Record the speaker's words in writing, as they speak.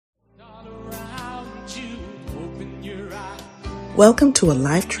Welcome to a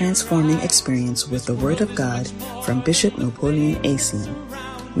life-transforming experience with the Word of God from Bishop Napoleon Asian.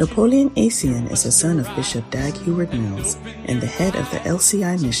 Napoleon Asian is the son of Bishop Dag Heward-Mills and the head of the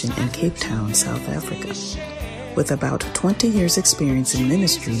LCI mission in Cape Town, South Africa. With about 20 years' experience in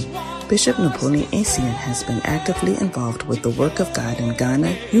ministry, Bishop Napoleon Asian has been actively involved with the work of God in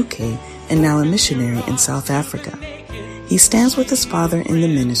Ghana, UK, and now a missionary in South Africa. He stands with his father in the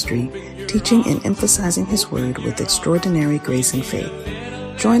ministry, teaching and emphasizing his word with extraordinary grace and faith.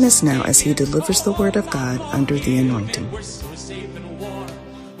 Join us now as he delivers the word of God under the anointing.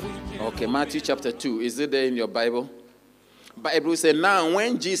 Okay, Matthew chapter 2. Is it there in your Bible? Bible says, now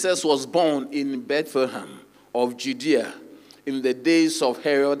when Jesus was born in Bethlehem of Judea in the days of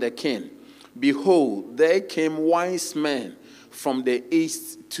Herod the king, behold, there came wise men from the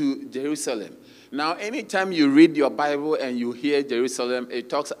east to Jerusalem. Now, anytime you read your Bible and you hear Jerusalem,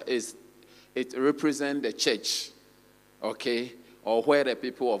 it represents the church, okay, or where the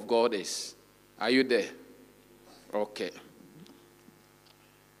people of God is. Are you there? Okay.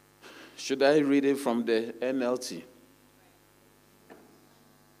 Should I read it from the NLT?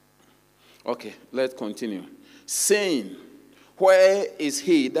 Okay, let's continue. Saying, where is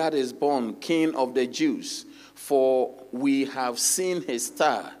he that is born King of the Jews? For we have seen his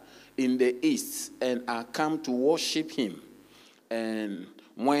star in the east and are come to worship him. And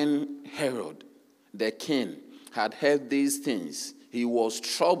when Herod the king had heard these things, he was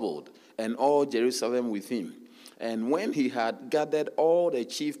troubled, and all Jerusalem with him. And when he had gathered all the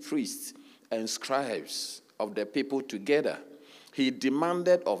chief priests and scribes of the people together, he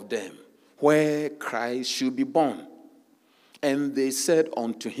demanded of them where Christ should be born. And they said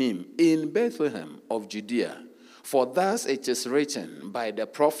unto him, in Bethlehem of Judea, for thus it is written by the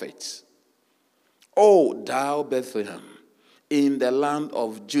prophets, O thou Bethlehem, in the land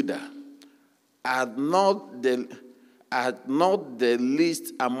of Judah, art not the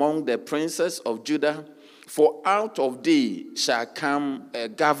least among the princes of Judah, for out of thee shall come a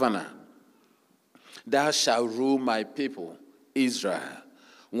governor that shall rule my people Israel.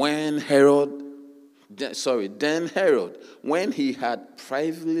 Then Herod, when he had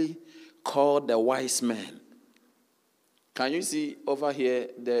privately called the wise men. Can you see over here,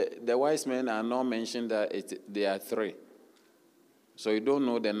 the wise men are not mentioned that they are three. So you don't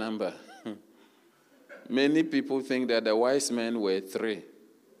know the number. Many people think that the wise men were three.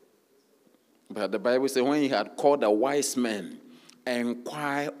 But the Bible says when he had called the wise men,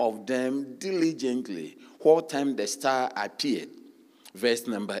 inquire of them diligently what time the star appeared. Verse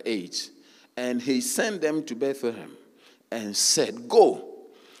number 8. And he sent them to Bethlehem and said, go,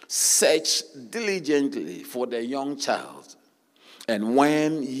 search diligently for the young child. And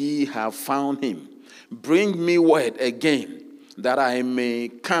when ye have found him, bring me word again, that I may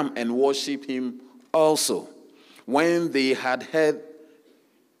come and worship him also. When they had heard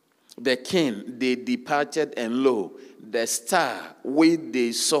the king, they departed, and lo, the star which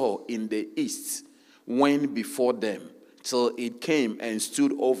they saw in the east went before them, till it came and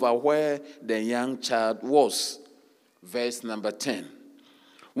stood over where the young child was. Verse number 10.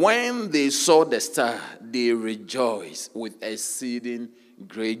 When they saw the star, they rejoiced with exceeding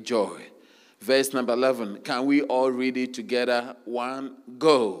great joy. Verse number 11. Can we all read it together? One,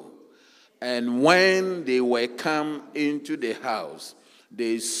 go. And when they were come into the house,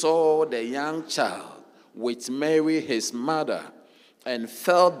 they saw the young child with Mary his mother, and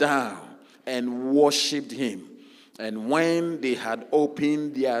fell down and worshipped him. And when they had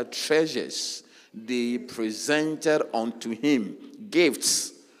opened their treasures, they presented unto him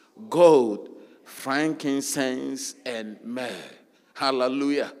gifts, gold, frankincense, and myrrh.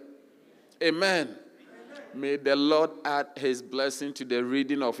 Hallelujah. Amen. Amen. May the Lord add his blessing to the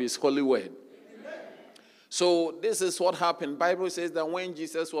reading of his holy word. Amen. So this is what happened. Bible says that when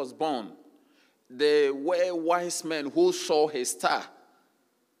Jesus was born, there were wise men who saw his star.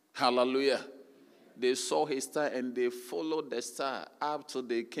 Hallelujah. They saw his star and they followed the star up till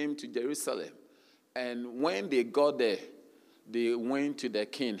they came to Jerusalem. And when they got there, they went to the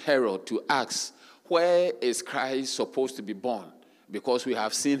king, Herod, to ask, where is Christ supposed to be born? Because we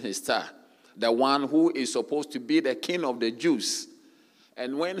have seen his star, the one who is supposed to be the king of the Jews.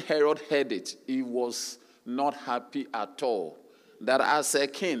 And when Herod heard it, he was not happy at all. That as a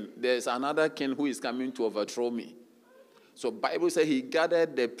king, there's another king who is coming to overthrow me. So Bible says he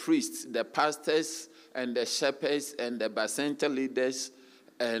gathered the priests, the pastors, and the shepherds, and the bacenta leaders,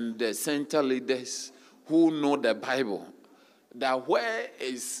 and the center leaders who know the Bible, that where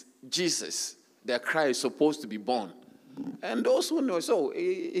is Jesus, the Christ, supposed to be born? And those who know, so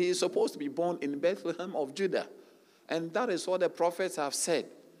he is supposed to be born in Bethlehem of Judah. And that is what the prophets have said.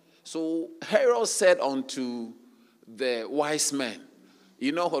 So Herod said unto the wise men,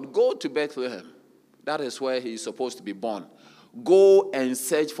 you know what? Go to Bethlehem. That is where he is supposed to be born. Go and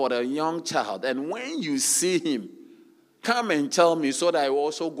search for the young child. And when you see him, come and tell me so that I will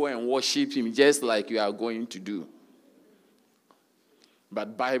also go and worship him just like you are going to do.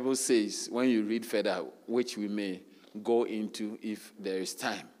 But Bible says, when you read further, which we may go into if there is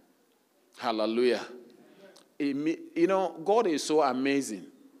time. Hallelujah. You know, God is so amazing.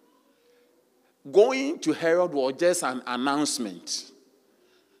 Going to Herod was just an announcement.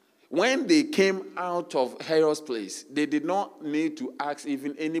 When they came out of Herod's place, they did not need to ask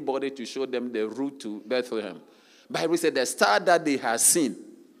even anybody to show them the route to Bethlehem. Bible said the star that they had seen,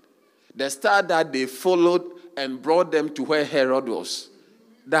 the star that they followed and brought them to where Herod was,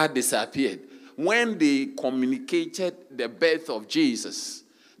 that disappeared. When they communicated the birth of Jesus,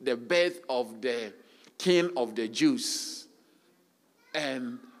 the birth of the King of the Jews,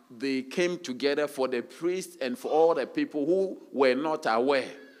 and they came together for the priests and for all the people who were not aware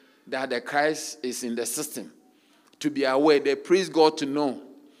that the Christ is in the system. To be aware, the priest got to know,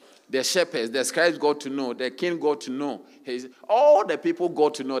 the shepherds, the scribes got to know, the king got to know, all the people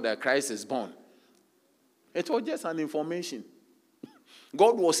got to know that Christ is born. It was just an information.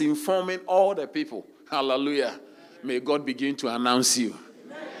 God was informing all the people. Hallelujah. May God begin to announce you.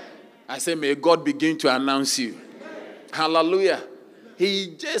 Amen. I say, may God begin to announce you. Amen. Hallelujah.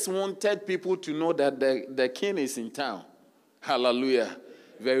 He just wanted people to know that the king is in town. Hallelujah.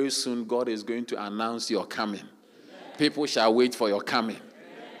 Very soon, God is going to announce your coming. Amen. People shall wait for your coming.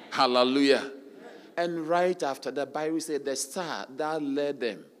 Amen. Hallelujah. Amen. And right after the Bible said the star that led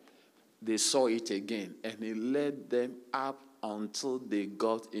them, they saw it again. And it led them up until they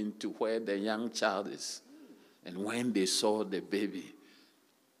got into where the young child is. And when they saw the baby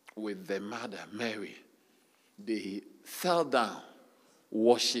with the mother, Mary, they fell down,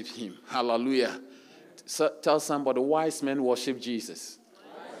 worshiped him. Hallelujah. So, tell somebody, wise men worship Jesus.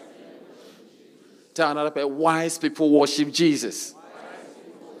 Tell another person, wise people worship Jesus.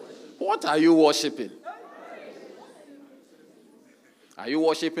 What are you worshiping? Are you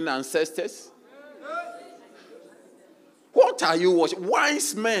worshiping ancestors? What are you worshiping?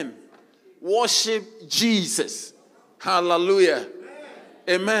 Wise men worship Jesus. Hallelujah.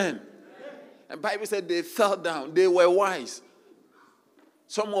 Amen. And the Bible said they fell down. They were wise.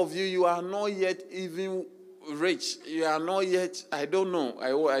 Some of you, you are not yet even rich. You are not yet, I don't know.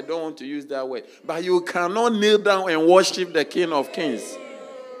 I don't want to use that word. But you cannot kneel down and worship the King of Kings.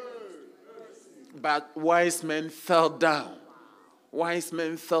 But wise men fell down. Wise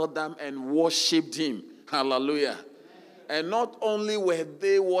men fell down and worshipped him. Hallelujah. And not only were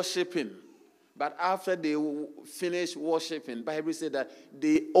they worshiping, but after they finished worshiping, the Bible said that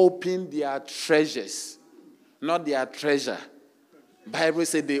they opened their treasures, not their treasure. The Bible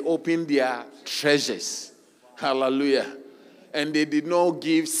said they opened their treasures. Hallelujah. And they did not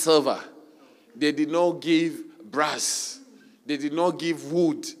give silver. They did not give brass. They did not give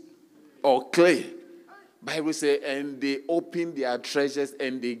wood or clay. The Bible said, and they opened their treasures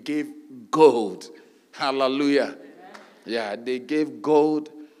and they gave gold. Hallelujah. Yeah, they gave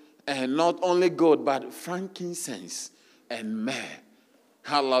gold, and not only gold, but frankincense and myrrh.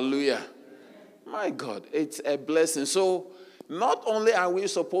 Hallelujah. My God, it's a blessing. So, not only are we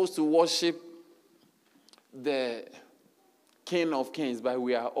supposed to worship the King of Kings, but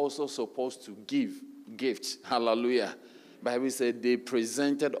we are also supposed to give gifts. Hallelujah. The Bible said they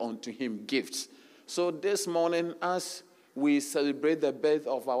presented unto him gifts. So this morning, as we celebrate the birth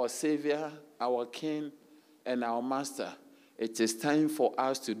of our Savior, our King, and our Master, it is time for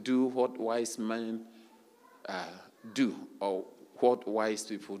us to do what wise men do, or what wise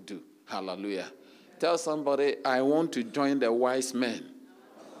people do. Hallelujah. Tell somebody, I want to join the wise men.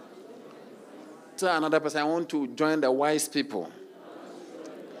 Tell another person, I want to join the wise people.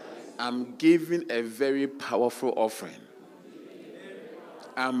 I'm giving a very powerful offering.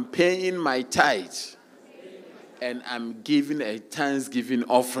 I'm paying my tithe, and I'm giving a thanksgiving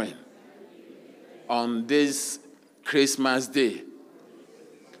offering on this Christmas day.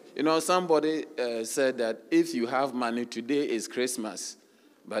 You know, somebody said that if you have money, today is Christmas.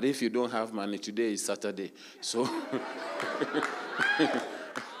 But if you don't have money, today is Saturday. So,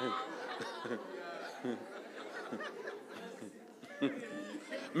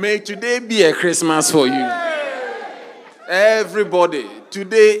 may today be a Christmas for you. Everybody,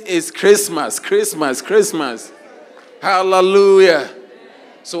 today is Christmas, Christmas, Christmas. Hallelujah.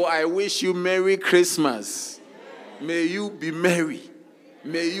 So I wish you Merry Christmas. May you be merry.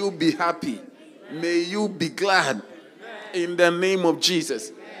 May you be happy. May you be glad. In the name of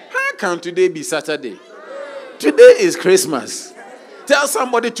Jesus. How can today be Saturday? Today is Christmas. Tell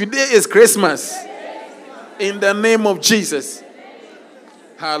somebody, today is Christmas. In the name of Jesus.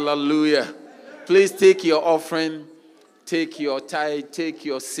 Hallelujah. Please take your offering, take your tithe, take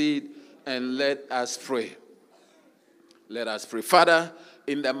your seed, and let us pray. Let us pray. Father,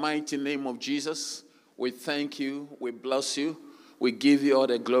 in the mighty name of Jesus, we thank you, we bless you, we give you all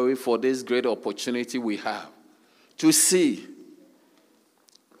the glory for this great opportunity we have to see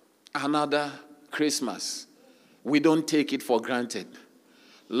another Christmas. We don't take it for granted.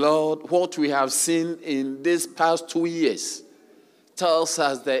 Lord, what we have seen in these past 2 years tells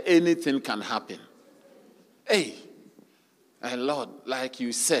us that anything can happen. Hey, and Lord, like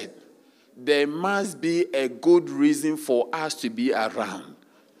you said, there must be a good reason for us to be around.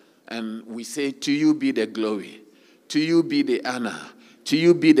 And we say, to you be the glory, to you be the honor, to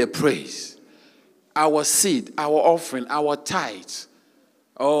you be the praise. Our seed, our offering, our tithes,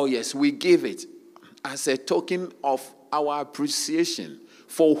 oh yes, we give it as a token of our appreciation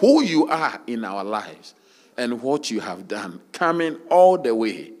for who you are in our lives and what you have done, coming all the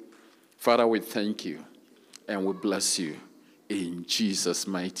way. Father, we thank you and we bless you in Jesus'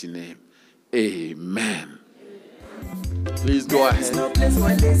 mighty name. Amen. Please go ahead. There is no place for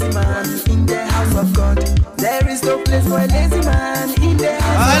a lazy man in the house of God. There is no place for a lazy man in the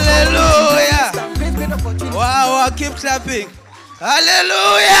house Hallelujah. of God. Wow, keep clapping.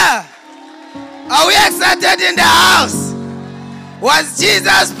 Hallelujah. Are we excited in the house? Was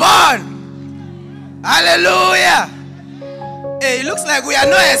Jesus born? Hallelujah. Hey, it looks like we are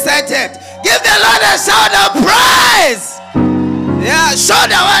not excited. Give the Lord a shout of praise. Yeah, show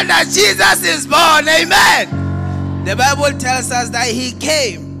the one that Jesus is born. Amen. The Bible tells us that he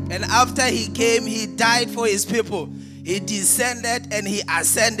came, and after he came, he died for his people. He descended and he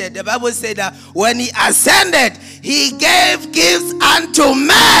ascended. The Bible said that when he ascended, he gave gifts unto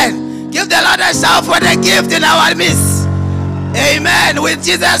men. Give the Lord a shout for the gift in our midst. Amen. With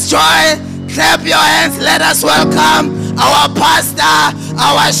Jesus' joy, clap your hands. Let us welcome our pastor,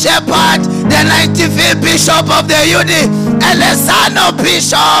 our shepherd, the 95th bishop of the UD, and the son of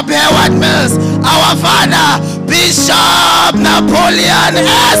Bishop Hayward Mills, our father, Bishop Napoleon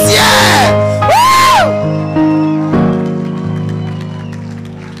Essien.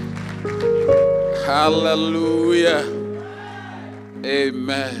 Hallelujah.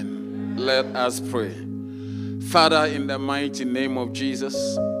 Amen. Let us pray. Father, in the mighty name of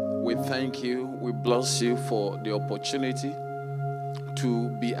Jesus, we thank you, we bless you for the opportunity to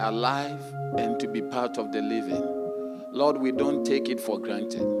be alive and to be part of the living. Lord, we don't take it for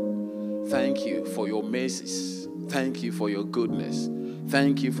granted. Thank you for your mercies. Thank you for your goodness.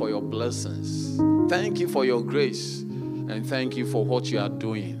 Thank you for your blessings. Thank you for your grace. And thank you for what you are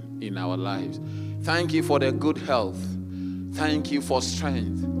doing in our lives. Thank you for the good health. Thank you for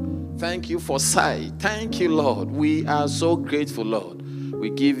strength. Thank you for sight. Thank you, Lord. We are so grateful, Lord.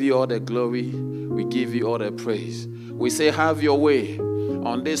 We give you all the glory. We give you all the praise. We say, have your way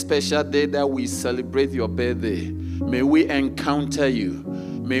on this special day that we celebrate your birthday. May we encounter you.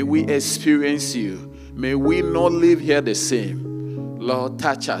 May we experience you. May we not live here the same. Lord,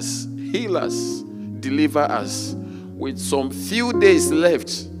 touch us, heal us, deliver us. With some few days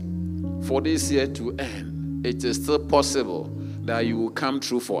left for this year to end, it is still possible that you will come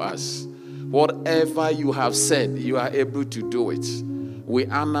true for us. Whatever you have said, you are able to do it. We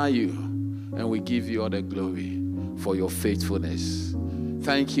honor you and we give you all the glory for your faithfulness.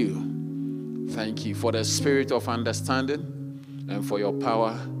 Thank you. Thank you for the spirit of understanding and for your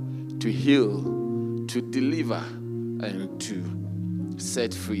power to heal, to deliver, and to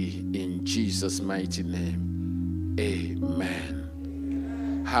set free in Jesus' mighty name. Amen.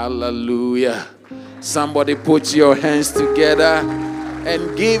 Hallelujah. Somebody put your hands together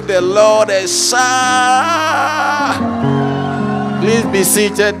and give the Lord a shout. Please be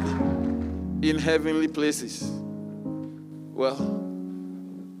seated in heavenly places. Well,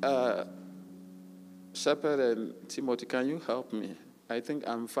 Shepherd and Timothy, can you help me? I think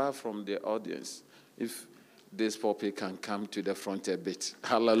I'm far from the audience. If this puppy can come to the front a bit.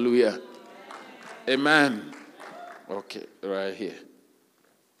 Hallelujah. Amen. Okay, right here.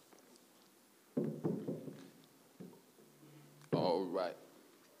 All right.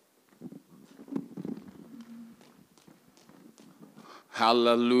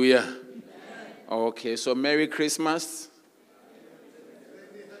 Hallelujah. Okay, so Merry Christmas.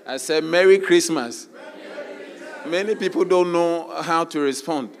 I said Merry Christmas. Many people don't know how to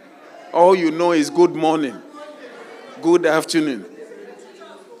respond. All you know is good morning, good afternoon.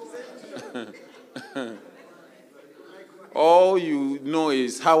 All you know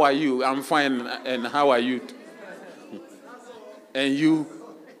is how are you? I'm fine, and how are you? And you?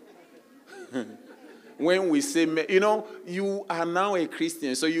 When we say, you are now a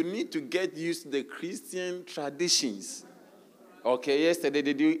Christian, so you need to get used to the Christian traditions. Okay, yesterday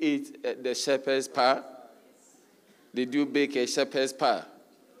did you eat the shepherd's pie? Did you bake a shepherd's pie?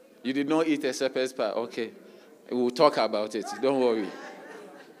 You did not eat a shepherd's pie. Okay, we'll talk about it. Don't worry.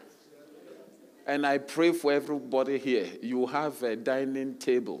 And I pray for everybody here. You have a dining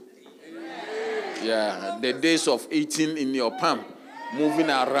table. Yeah, the days of eating in your palm, moving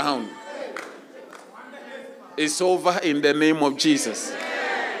around, it's over in the name of Jesus.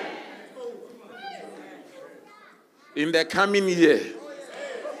 In the coming year,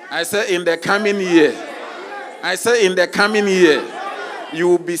 I say in the coming year, you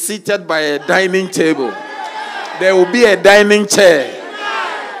will be seated by a dining table. There will be a dining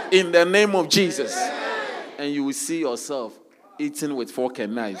chair in the name of Jesus. And you will see yourself eating with fork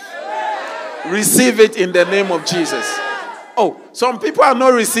and knife. Receive it in the name of Jesus. Oh, some people are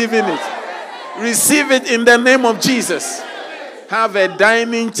not receiving it. Receive it in the name of Jesus. Have a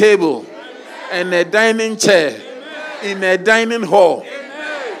dining table and a dining chair in a dining hall.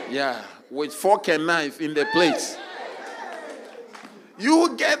 Yeah, with fork and knife in the place.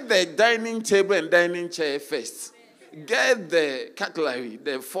 You get the dining table and dining chair first. Get the cutlery,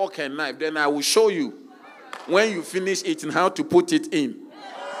 the fork and knife. Then I will show you when you finish eating how to put it in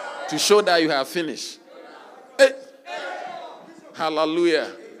to show that you have finished. Hey.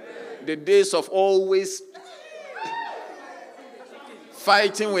 Hallelujah. The days of always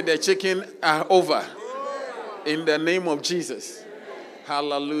fighting with the chicken are over. In the name of Jesus.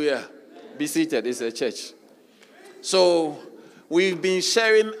 Hallelujah. Be seated. It's a church. So we've been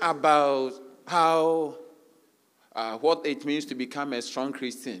sharing about how what it means to become a strong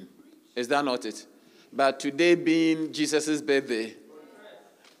Christian. Is that not it? But today being Jesus' birthday,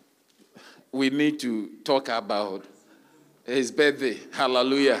 we need to talk about his birthday.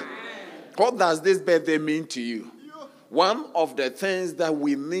 Hallelujah. What does this birthday mean to you? One of the things that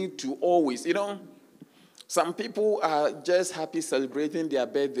we need to always, some people are just happy celebrating their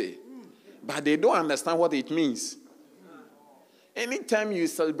birthday, but they don't understand what it means. Anytime you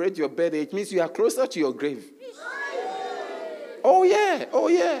celebrate your birthday, it means you are closer to your grave. Oh yeah, oh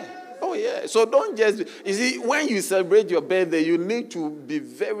yeah, oh yeah. So don't just, you see, when you celebrate your birthday, you need to be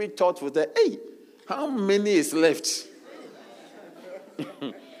very thoughtful that, hey, how many is left?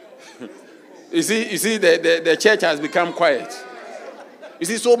 You see, the church has become quiet. You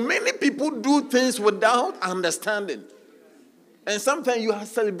see, so many people do things without understanding. And sometimes you are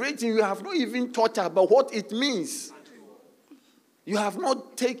celebrating, you have not even thought about what it means. You have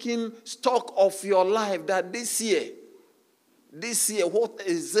not taken stock of your life that this year, what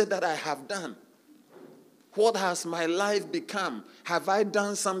is it that I have done? What has my life become? Have I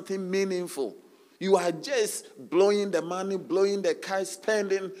done something meaningful? You are just blowing the money, blowing the car,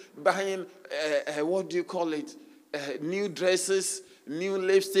 spending, buying, new dresses, new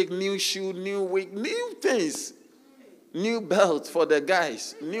lipstick, new shoe, new wig, new things. New belt for the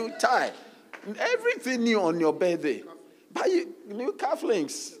guys, new tie. Everything new on your birthday. New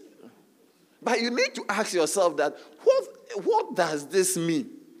cufflinks. But you need to ask yourself that, what does this mean?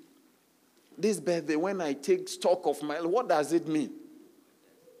 This birthday, when I take stock of my life, what does it mean?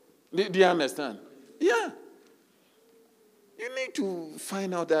 Do you understand? Yeah. You need to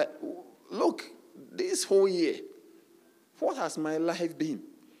find out that, look, this whole year, what has my life been?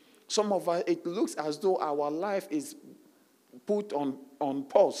 Some of us, it looks as though our life is put on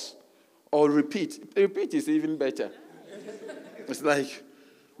pause or repeat. Repeat is even better. It's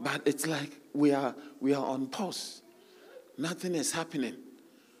like we are on pause. Nothing is happening.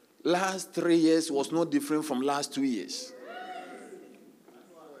 Last 3 years was no different from last 2 years.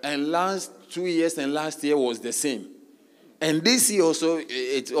 And last 2 years and last year was the same. And this year also, to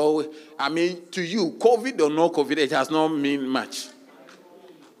you, COVID or no COVID, it has not mean much.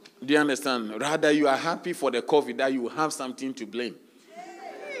 Do you understand? Rather, you are happy for the COVID that you have something to blame.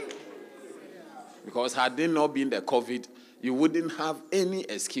 Because had there not been the COVID, you wouldn't have any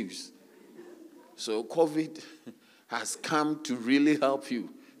excuse. So COVID has come to really help you.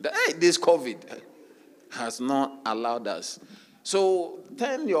 This COVID has not allowed us. So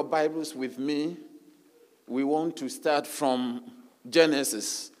turn your Bibles with me. We want to start from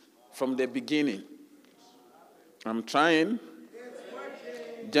Genesis, from the beginning. I'm trying.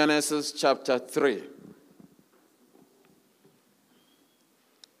 Genesis chapter 3.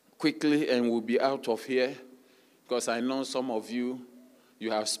 Quickly, and we'll be out of here, because I know some of you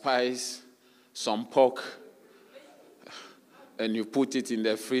have spice, some pork, and you put it in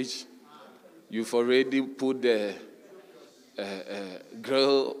the fridge. You've already put the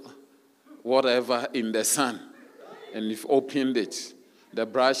grill, whatever, in the sun, and you've opened it. The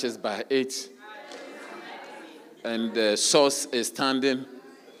brush is by 8. And the source is standing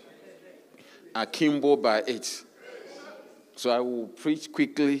akimbo by it. So I will preach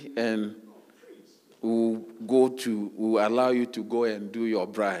quickly and we'll allow you to go and do your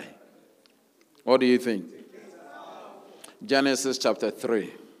braai. What do you think? Genesis chapter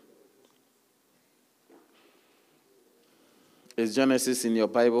 3. Is Genesis in your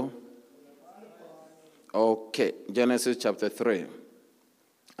Bible? Okay, Genesis chapter 3.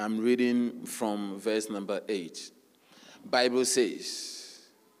 I'm reading from verse number 8. Bible says,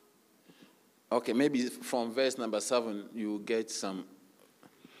 okay, maybe from verse number 7 you get some.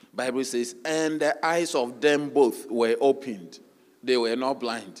 Bible says, and the eyes of them both were opened. They were not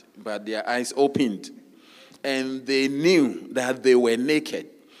blind, but their eyes opened. And they knew that they were naked.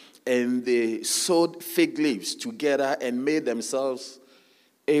 And they sewed fig leaves together and made themselves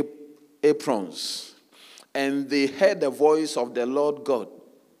aprons. And they heard the voice of the Lord God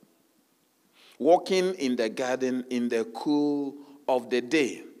walking in the garden in the cool of the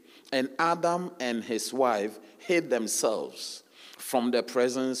day. And Adam and his wife hid themselves from the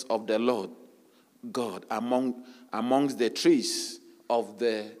presence of the Lord God amongst the trees of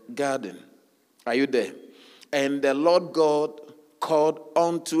the garden. Are you there? And the Lord God called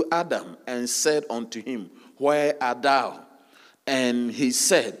unto Adam and said unto him, where art thou? And he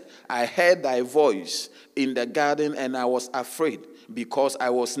said, I heard thy voice in the garden, and I was afraid, because I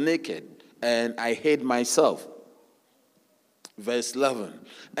was naked, and I hid myself. Verse 11.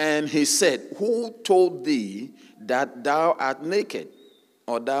 And he said, who told thee that thou art naked,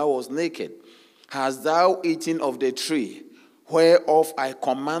 or thou was naked? Hast thou eaten of the tree whereof I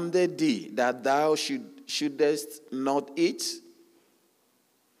commanded thee that thou shouldest not eat?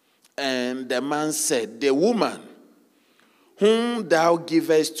 And the man said, the woman whom thou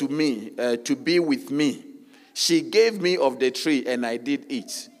givest to me to be with me, she gave me of the tree, and I did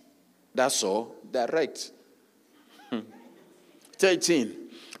eat. That's all. Direct. 13.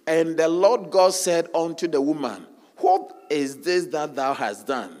 And the Lord God said unto the woman, what is this that thou hast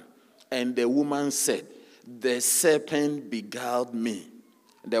done? And the woman said, the serpent beguiled me.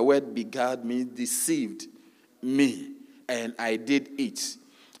 The word beguiled means deceived me, and I did eat.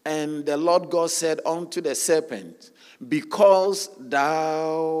 And the Lord God said unto the serpent, because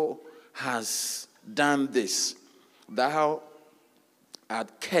thou hast done this, thou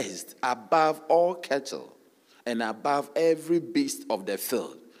art cursed above all cattle and above every beast of the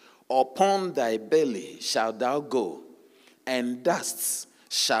field. Upon thy belly shalt thou go, and dust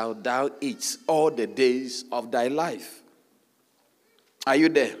shalt thou eat all the days of thy life. Are you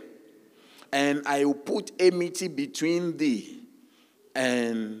there? And I will put enmity between thee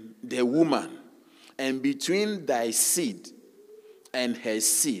and the woman, and between thy seed and her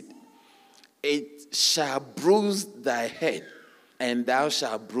seed. It shall bruise thy head, and thou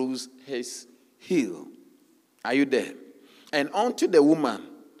shalt bruise his heel. Are you there? And unto the woman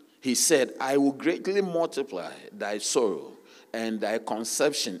he said, I will greatly multiply thy sorrow and thy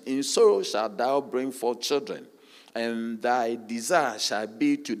conception. In sorrow shalt thou bring forth children, and thy desire shall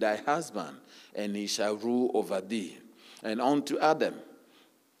be to thy husband, and he shall rule over thee. And unto Adam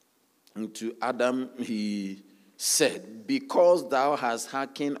he said, because thou hast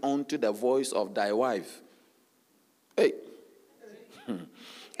hearkened unto the voice of thy wife,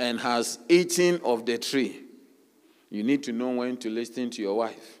 and hast eaten of the tree. You need to know when to listen to your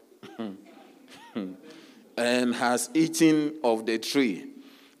wife. And hast eaten of the tree,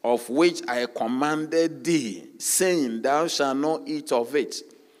 of which I commanded thee, saying, thou shalt not eat of it.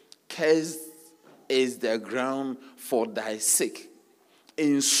 Cursed is the ground for thy sake.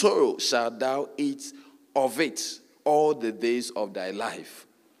 In sorrow shalt thou eat of it all the days of thy life.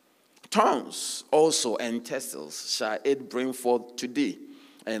 Thorns also and thistles shall it bring forth to thee,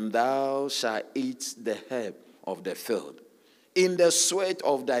 and thou shalt eat the herb of the field. In the sweat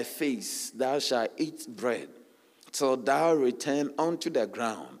of thy face thou shalt eat bread, till thou return unto the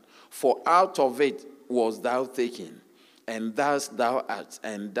ground, for out of it was thou taken, and thus thou art,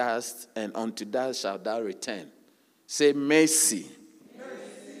 and dust, and unto dust shalt thou return. Say mercy.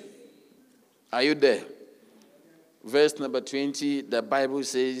 Mercy. Are you there? Verse number 20, the Bible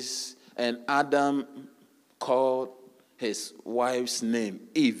says, and Adam called his wife's name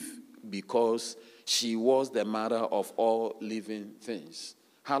Eve, because she was the mother of all living things.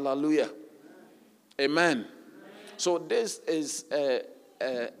 Hallelujah. Amen. So this is a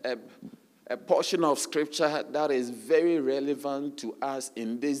portion of scripture that is very relevant to us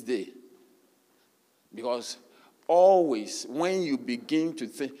in this day. Because always when you begin to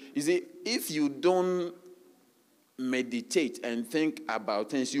think, you see, if you don't meditate and think about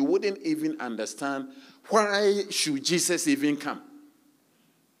things, you wouldn't even understand why should Jesus even come.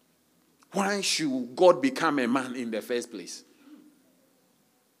 Why should God become a man in the first place?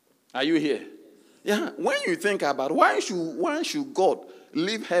 Are you here? Yeah. When you think about why should God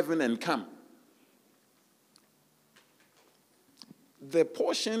leave heaven and come? The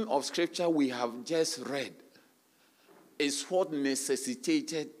portion of scripture we have just read is what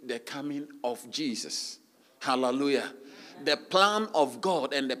necessitated the coming of Jesus. Hallelujah. The plan of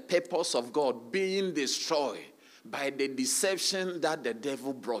God and the purpose of God being destroyed by the deception that the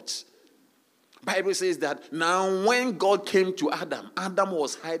devil brought. Bible says that now when God came to Adam, Adam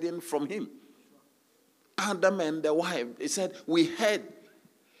was hiding from him. Adam and the wife, he said, we heard.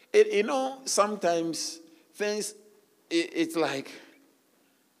 Sometimes things, it's like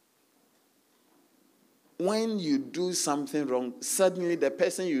when you do something wrong, suddenly the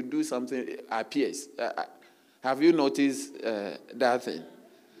person you do something appears. Have you noticed that thing?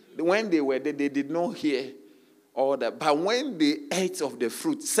 When they were there, they did not hear all that. But when they ate of the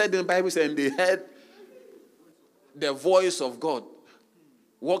fruit, said in the Bible, and they heard the voice of God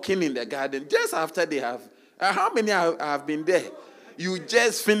walking in the garden, just after they have, how many have been there? You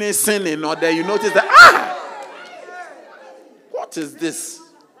just finished sinning, or there you notice that, what is this?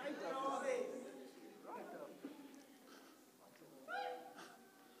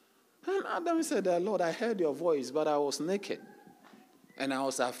 And Adam said, Lord, I heard your voice, but I was naked. And I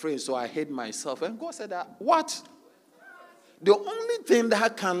was afraid, so I hid myself. And God said, what? The only thing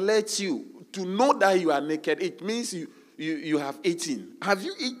that can let you to know that you are naked, it means you have eaten. Have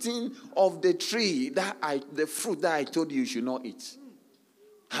you eaten of the tree, the fruit that I told you should not eat?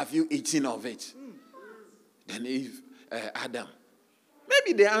 Have you eaten of it? Then Adam.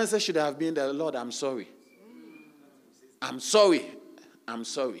 Maybe the answer should have been that, Lord, I'm sorry. I'm sorry. I'm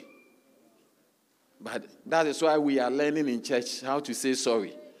sorry. But that is why we are learning in church how to say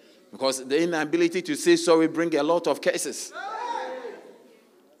sorry. Because the inability to say sorry brings a lot of cases.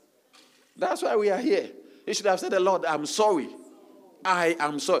 That's why we are here. He should have said, Lord, I'm sorry. I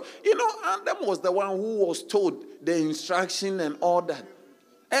am sorry. Adam was the one who was told the instruction and all that.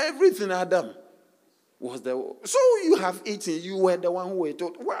 Everything Adam was the one. So you have eaten. You were the one who were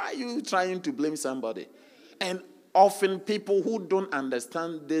told. Why are you trying to blame somebody? And often people who don't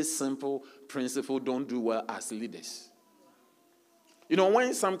understand this simple principle don't do well as leaders.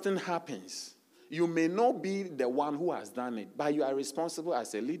 When something happens, you may not be the one who has done it, but you are responsible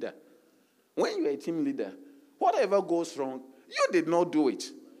as a leader. When you're a team leader, whatever goes wrong, you did not do it.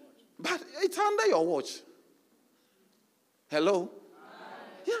 But it's under your watch. Hello?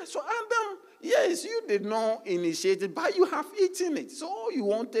 Yeah, so Adam, yes, you did not initiate it, but you have eaten it. So all you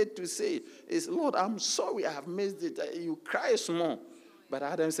wanted to say is, Lord, I'm sorry, I have missed it. You cry small. But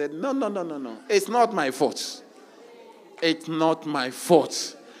Adam said, no. It's not my fault. It's not my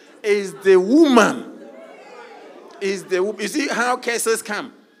fault. It's the woman. You see how cases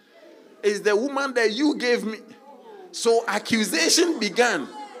come? It's the woman that you gave me. So accusation began.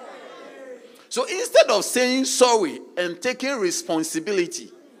 So instead of saying sorry and taking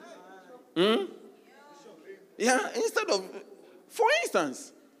responsibility, instead of, for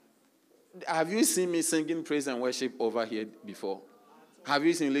instance, have you seen me singing praise and worship over here before? Have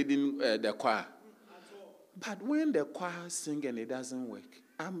you seen leading the choir? But when the choir sings and it doesn't work,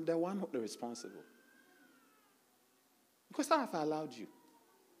 I'm the one who's responsible. Because I have allowed you.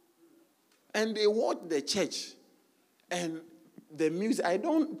 And they watch the church and the music. I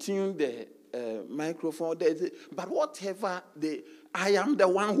don't tune the microphone, but whatever, I am the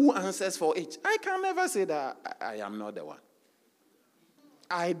one who answers for it. I can never say that I am not the one.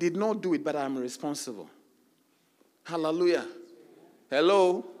 I did not do it, but I'm responsible. Hallelujah.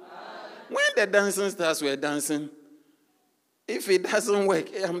 Hello? When the dancing stars were dancing, if it doesn't work,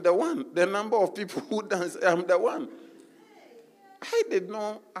 I'm the one. The number of people who dance, I'm the one. I did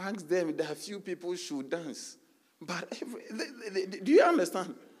not ask them that few people should dance. But do you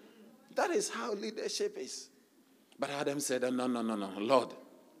understand? That is how leadership is. But Adam said, no, Lord.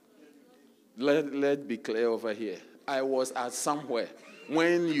 Let's be clear over here. I was at somewhere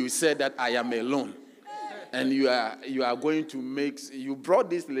when you said that I am alone. And you are going to you brought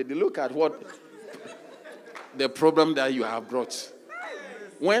this lady. Look at what the problem that you have brought.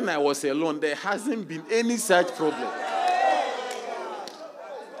 When I was alone, there hasn't been any such problem.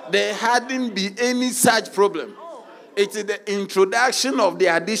 There hadn't been any such problem. It is the introduction of the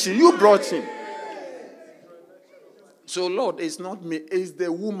addition. You brought him. So, Lord, it's not me. It's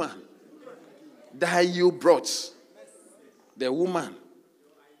the woman that you brought. The woman.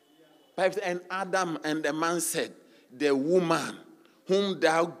 And Adam and the man said, the woman whom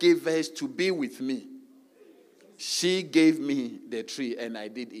thou gavest to be with me, she gave me the tree and I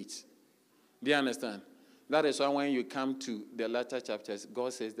did eat. Do you understand? That is why when you come to the latter chapters,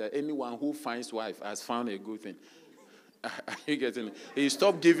 God says that anyone who finds wife has found a good thing. Are you getting it? He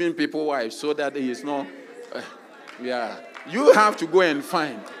stopped giving people wives so that he is not... yeah. You have to go and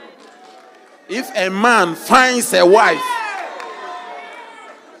find. If a man finds a wife,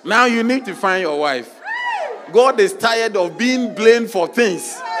 now you need to find your wife. God is tired of being blamed for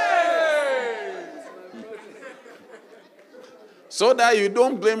things. So that you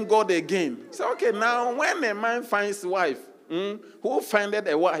don't blame God again. So, okay, now when a man finds a wife, who findeth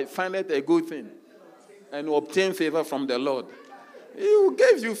a wife, findeth a good thing, and obtain favor from the Lord. He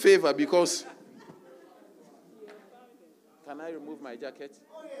gave you favor because... Can I remove my jacket?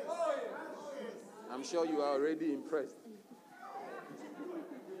 I'm sure you are already impressed.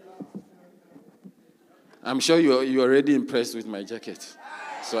 I'm sure you're already impressed with my jacket.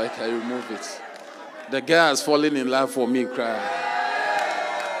 So I can remove it. The girl has fallen in love for me, cry.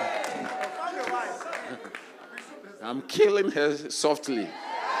 I'm killing her softly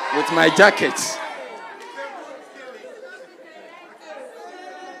with my jacket.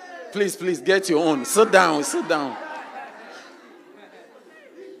 Please, get your own. Sit down.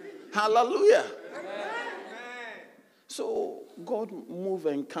 Hallelujah. So God moved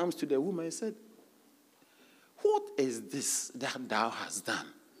and comes to the woman and said, what is this that thou hast done?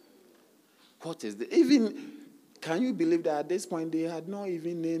 What is this? Even, can you believe that at this point they had not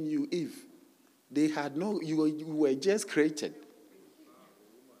even named you Eve? They had no, you were just created.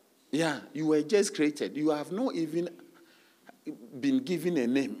 Yeah, you were just created. You have not even been given a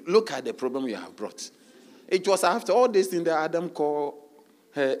name. Look at the problem you have brought. It was after all this thing that Adam called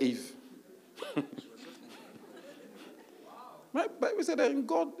her Eve. My Bible said, and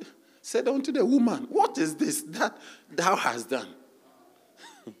God said unto the woman, what is this that thou hast done?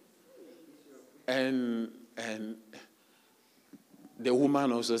 and the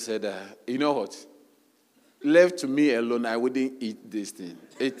woman also said, you know what? Left to me alone, I wouldn't eat this thing.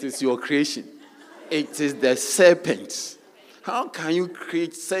 It is your creation. It is the serpent. How can you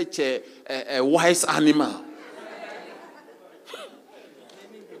create such a wise animal?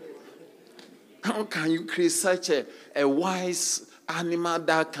 How can you create such a wise animal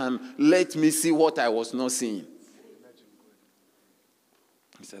that can let me see what I was not seeing?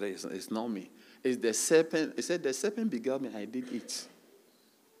 He said, it's not me. It's the serpent. He said, the serpent beguiled me, I did eat.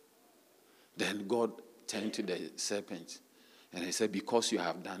 Then God turned to the serpent and he said, because you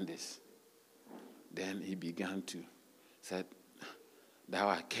have done this. Then he began to say, thou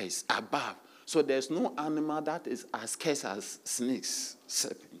art cursed above. So there's no animal that is as cursed as snakes,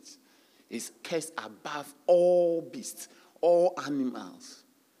 serpents. It's cursed above all beasts, all animals.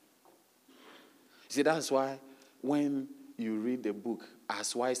 See, that's why when you read the book,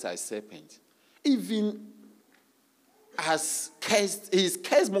 As Wise as Serpent, even as cursed, he's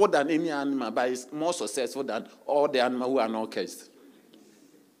cursed more than any animal, but he's more successful than all the animals who are not cursed.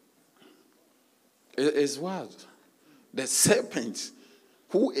 It's wild. The serpent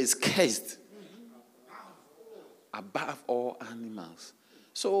who is cursed above all animals.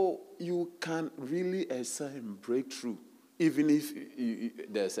 So you can really excel and break through, even if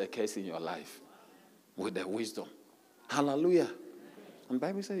there's a curse in your life, with the wisdom. Hallelujah. And the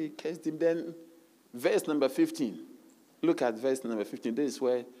Bible says he cursed him. Then verse number 15. Look at verse number 15. This is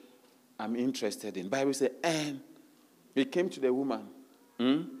where I'm interested in. The Bible says, and he came to the woman.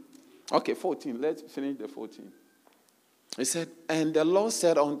 Okay, 14. Let's finish the 14. He said, and the Lord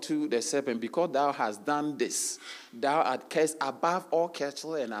said unto the serpent, because thou hast done this, thou art cursed above all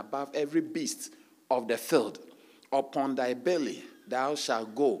cattle and above every beast of the field. Upon thy belly thou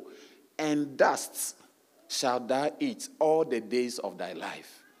shalt go, and dust shalt thou eat all the days of thy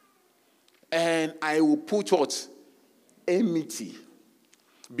life. And I will put what? Enmity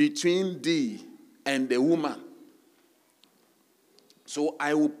between thee and the woman. So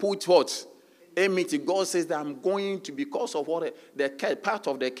I will put what? Enmity. God says that I'm going to, because of what the part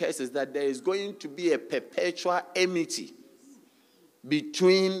of the curse is that there is going to be a perpetual enmity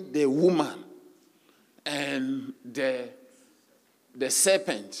between the woman and the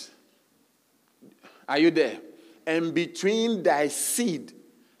serpent. Are you there? And between thy seed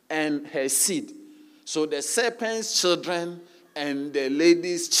and her seed. So the serpent's children and the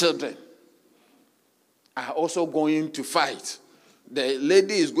lady's children are also going to fight. The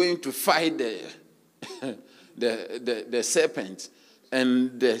lady is going to fight the serpent,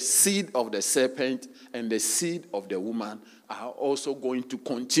 and the seed of the serpent and the seed of the woman are also going to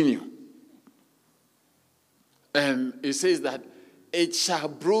continue. And it says that it shall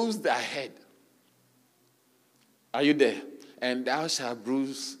bruise thy head. Are you there? And thou shalt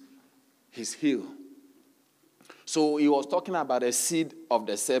bruise his heel. So he was talking about the seed of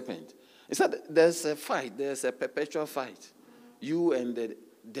the serpent. He said, there's a fight. There's a perpetual fight. You and the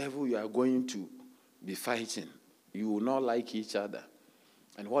devil, you are going to be fighting. You will not like each other.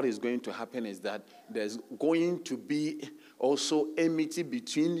 And what is going to happen is that there's going to be also enmity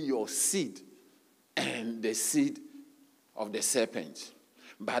between your seed and the seed of the serpent.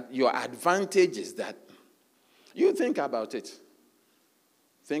 But your advantage is that, you think about it.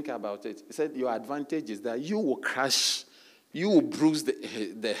 Think about it. He said your advantage is that you will crush, you will bruise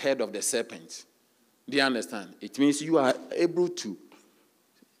the head of the serpent. Do you understand? It means you are able to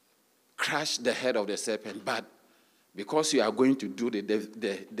crush the head of the serpent, but because you are going to do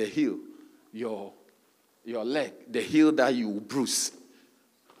the heel, your leg, the heel that you will bruise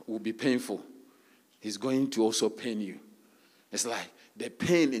will be painful. He's going to also pain you. It's like the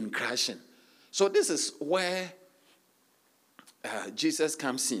pain in crushing. So this is where Jesus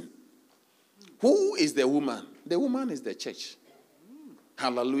comes in. Who is the woman? The woman is the church.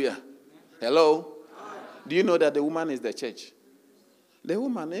 Hallelujah. Hello? Do you know that the woman is the church? The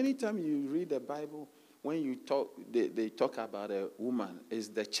woman, anytime you read the Bible, when you talk, they talk about a woman, is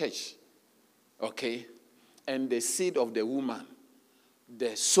the church. Okay? And the seed of the woman,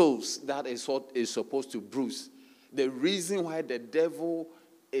 the souls, that is what is supposed to bruise. The reason why the devil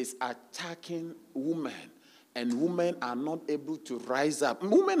is attacking women and women are not able to rise up.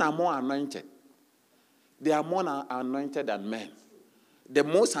 Women are more anointed. They are more anointed than men. The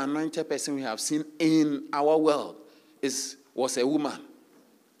most anointed person we have seen in our world was a woman,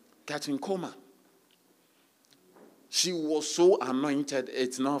 Kathryn Kuhlman. She was so anointed,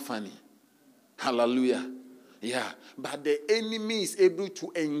 it's not funny. Hallelujah. Yeah. But the enemy is able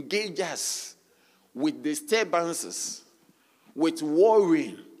to engage us with disturbances, with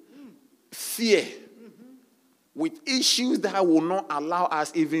worrying, fear, with issues that will not allow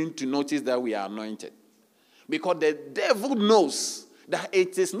us even to notice that we are anointed. Because the devil knows that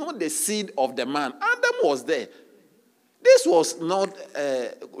it is not the seed of the man. Adam was there. This was not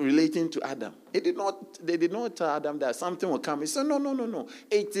relating to Adam. They did not tell Adam that something will come. He said, no.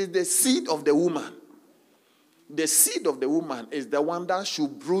 It is the seed of the woman. The seed of the woman is the one that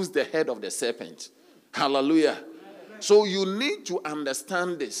should bruise the head of the serpent. Hallelujah. So you need to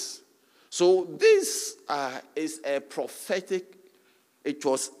understand this. So this is a prophetic. It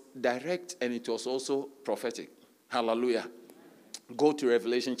was direct and it was also prophetic. Hallelujah. Go to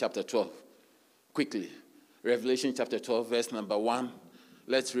Revelation chapter 12. Quickly. Revelation chapter 12, verse number 1.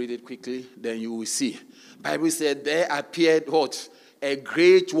 Let's read it quickly, then you will see. Bible said, there appeared what? A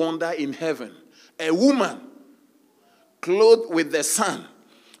great wonder in heaven. A woman clothed with the sun,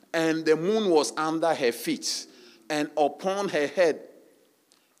 and the moon was under her feet, and upon her head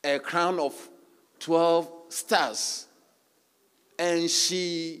a crown of 12 stars. And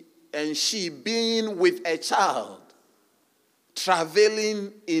she being with a child,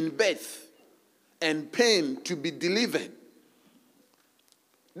 travailing in birth, and pain to be delivered.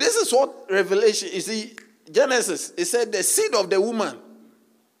 This is what Revelation, you see, Genesis, it said the seed of the woman.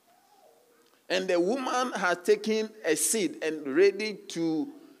 And the woman had taken a seed and ready to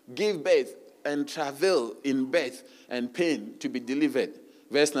give birth and travail in birth and pain to be delivered.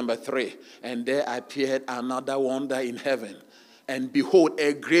 Verse number 3. And there appeared another wonder in heaven. And behold,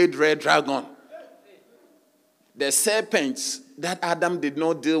 a great red dragon. The serpents that Adam did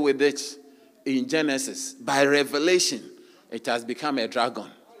not deal with it in Genesis, by revelation, it has become a dragon.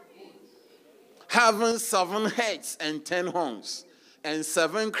 Having 7 heads and 10 horns, and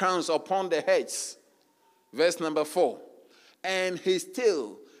 7 crowns upon the heads. Verse number 4. And his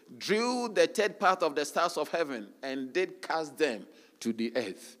tail drew the 3rd part of the stars of heaven, and did cast them to the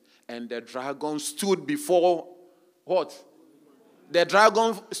earth. And the dragon stood before what? The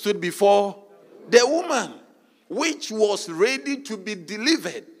dragon stood before the woman, which was ready to be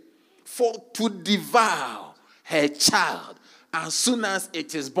delivered, to devour her child as soon as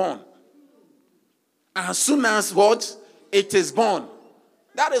it is born. As soon as what? It is born.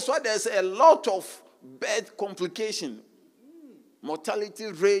 That is why there's a lot of birth complication, mortality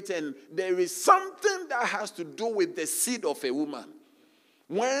rate, and there is something that has to do with the seed of a woman.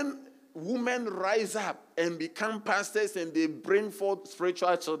 When women rise up and become pastors and they bring forth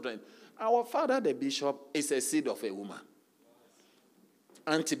spiritual children, our father, the bishop, is a seed of a woman.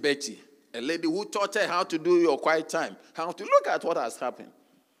 Auntie Betty, a lady who taught her how to do your quiet time, how to look at what has happened.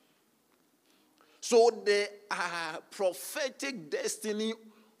 So there are prophetic destiny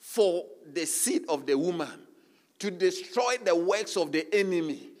for the seed of the woman to destroy the works of the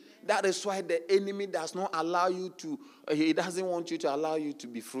enemy. That is why the enemy does not allow you to, he doesn't want you to allow you to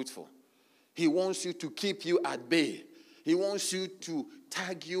be fruitful. He wants you to keep you at bay. He wants you to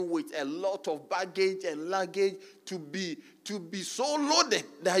tag you with a lot of baggage and luggage to be so loaded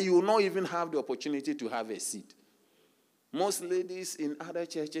that you will not even have the opportunity to have a seat. Most ladies in other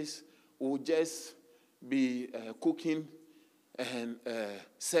churches will just be cooking and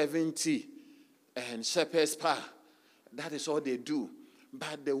serving tea and shepherd's pie. That is all they do.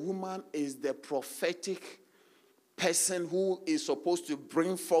 But the woman is the prophetic person who is supposed to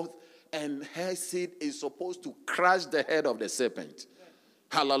bring forth, and her seed is supposed to crush the head of the serpent.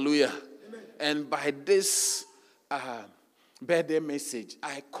 Hallelujah. Amen. And by this birthday message,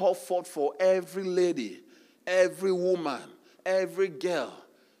 I call forth for every lady, every woman, every girl,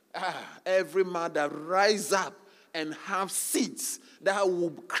 every mother, rise up and have seeds that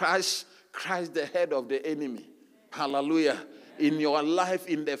will crush the head of the enemy. Hallelujah. In your life,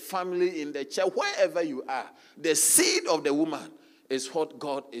 in the family, in the church, wherever you are, the seed of the woman is what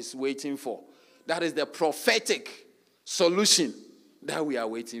God is waiting for. That is the prophetic solution that we are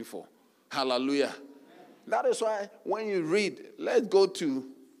waiting for. Hallelujah. That is why when you read, let's go to,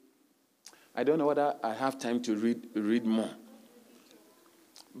 I don't know whether I have time to read more.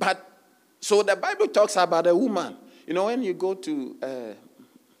 But, so the Bible talks about a woman. You know, when you go to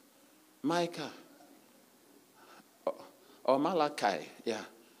Micah or Malachi,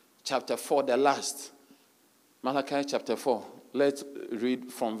 chapter 4, the last. Malachi chapter 4. Let's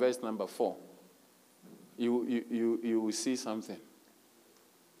read from verse number 4. You will see something.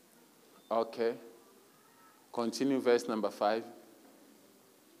 Okay. Continue verse number 5.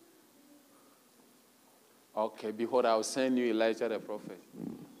 Okay. Behold, I will send you Elijah the prophet.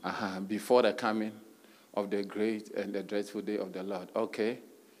 Before the coming of the great and the dreadful day of the Lord. Okay.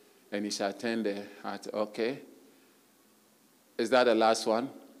 And he shall turn the heart. Okay. Is that the last one?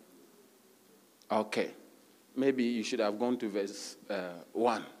 Okay. Maybe you should have gone to verse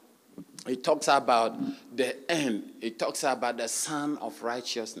 1. It talks about the end. It talks about the Son of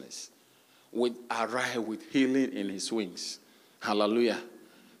Righteousness would arrive with healing in his wings. Hallelujah.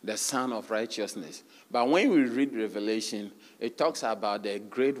 The Son of Righteousness. But when we read Revelation, it talks about the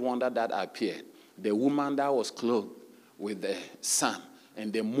great wonder that appeared. The woman that was clothed with the sun,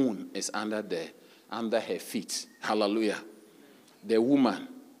 and the moon is under her feet. Hallelujah. The woman,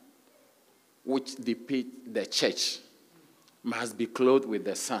 which depicts the church, must be clothed with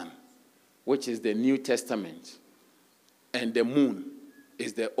the sun, which is the New Testament. And the moon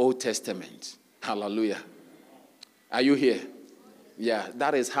is the Old Testament. Hallelujah. Are you here? Yeah,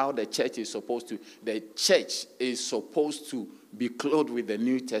 that is how the church is supposed to. The church is supposed to be clothed with the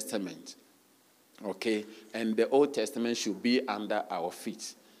New Testament. Okay? And the Old Testament should be under our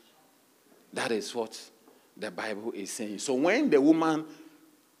feet. That is what the Bible is saying. So when the woman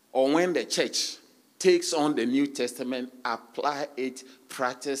or when the church takes on the New Testament, apply it,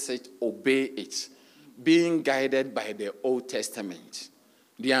 practice it, obey it, being guided by the Old Testament.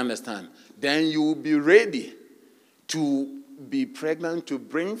 Do you understand? Then you will be ready to be pregnant, to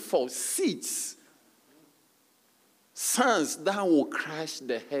bring forth seeds, sons that will crush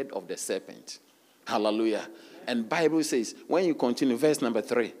the head of the serpent. Hallelujah. And Bible says, when you continue, verse number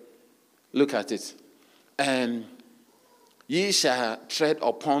 3, look at it. And ye shall tread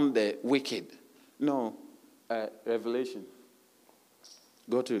upon the wicked. No, Revelation.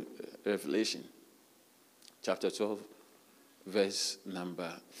 Go to Revelation. Chapter 12, verse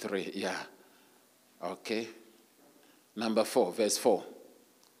number 3. Yeah. Okay. Number 4, verse 4.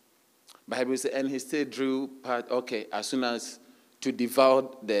 Bible says, and he still drew part, okay, as soon as to devour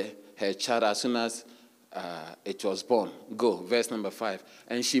her child, as soon as it was born. Go, verse number 5.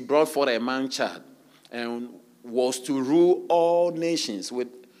 And she brought forth a man child, and was to rule all nations with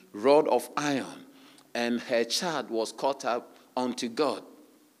rod of iron. And her child was caught up unto God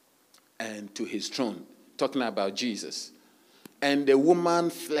and to his throne. Talking about Jesus. And the woman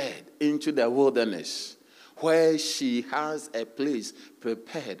fled into the wilderness, where she has a place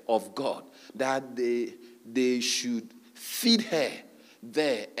prepared of God, that they should feed her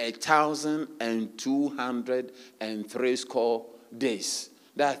there 1,260 days.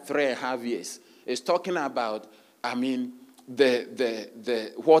 That's 3.5 years. It's talking about, the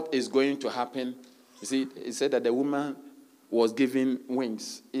what is going to happen. You see, it said that the woman was given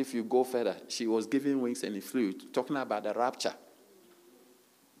wings. If you go further, she was given wings and it flew. Talking about the rapture.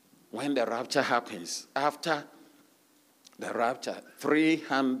 When the rapture happens, after the rapture,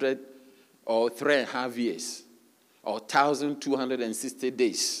 300 or 3.5 years, or 1,260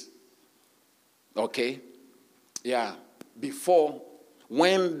 days. Okay? Yeah. Before,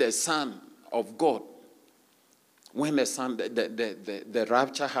 when the Son of God, when the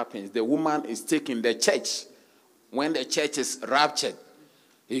rapture happens, the woman is taken, the church, when the church is raptured,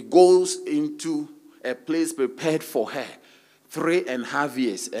 it goes into a place prepared for her 3.5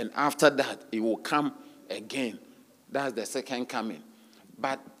 years. And after that, he will come again. That's the second coming.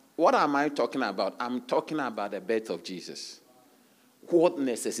 But what am I talking about? I'm talking about the birth of Jesus. What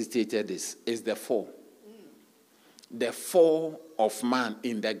necessitated this is the fall. The fall of man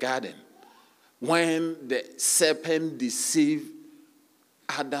in the garden. When the serpent deceived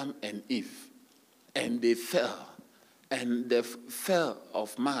Adam and Eve, and they fell. And the fall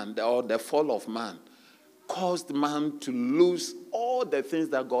of man, or the fall of man, caused man to lose all the things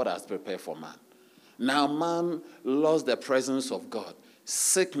that God has prepared for man. Now man lost the presence of God.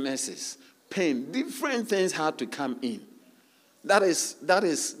 Sicknesses, pain, different things had to come in. That is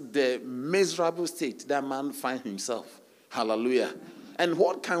the miserable state that man finds himself. Hallelujah. And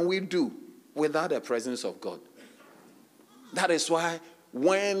what can we do without the presence of God? That is why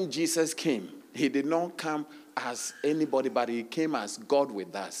when Jesus came, he did not come as anybody, but he came as God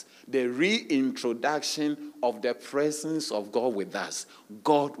with us. The reintroduction of the presence of God with us.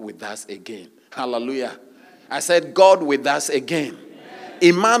 God with us again. Hallelujah. I said God with us again.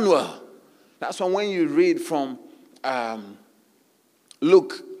 Emmanuel. That's why when you read from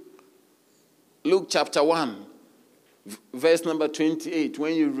Luke chapter 1, verse number 28,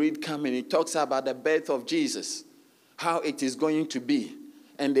 when you read coming, it talks about the birth of Jesus, how it is going to be.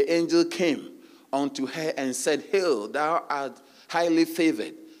 And the angel came unto her and said, Hail, thou art highly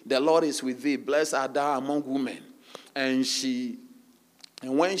favored. The Lord is with thee. Blessed art thou among women. And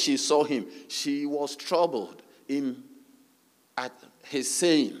when she saw him, she was troubled at his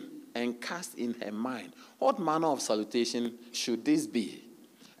saying, and cast in her mind, what manner of salutation should this be?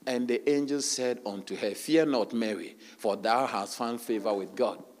 And the angel said unto her, Fear not, Mary, for thou hast found favor with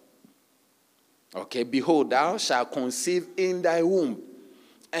God. Okay, behold, thou shalt conceive in thy womb,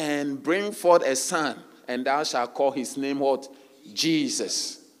 and bring forth a son, and thou shalt call his name what?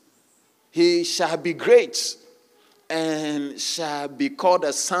 Jesus. He shall be great, and shall be called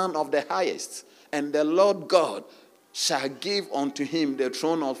the Son of the Highest. And the Lord God shall give unto him the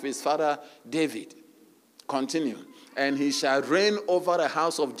throne of his father David. Continue. And he shall reign over the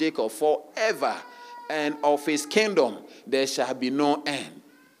house of Jacob forever, and of his kingdom there shall be no end.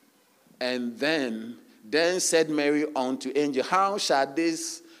 And then said Mary unto angel, How shall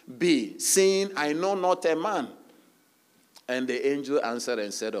this be, seeing I know not a man? And the angel answered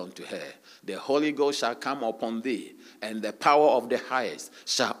and said unto her, The Holy Ghost shall come upon thee, and the power of the highest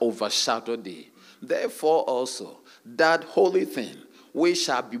shall overshadow thee. Therefore also, that holy thing which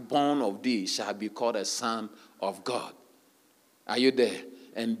shall be born of thee shall be called a son of God. Are you there?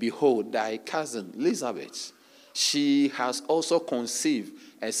 And behold, thy cousin Elizabeth, she has also conceived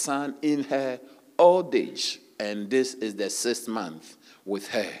a son in her old age, and this is the 6th month with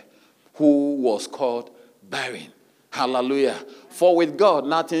her, who was called barren. Hallelujah. For with God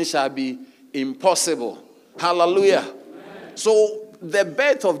nothing shall be impossible. Hallelujah. Amen. So the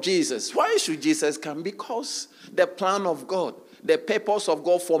birth of Jesus, why should Jesus come? Because the plan of God, the purpose of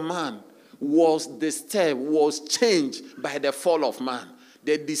God for man was disturbed, was changed by the fall of man.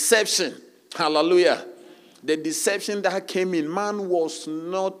 The deception, hallelujah, the deception that came in, man was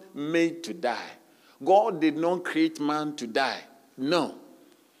not made to die. God did not create man to die. No.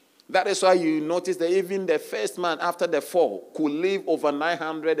 That is why you notice that even the first man after the fall could live over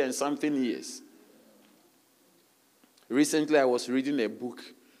 900 and something years. Recently I was reading a book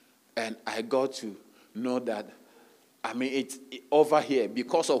and I got to know that, it's over here,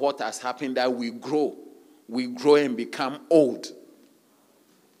 because of what has happened, that we grow and become old.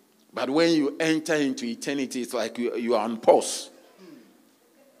 But when you enter into eternity, it's like you are on pause.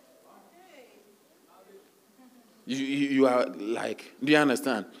 You are like, do you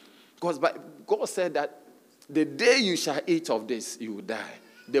understand? Because God said that the day you shall eat of this, you will die.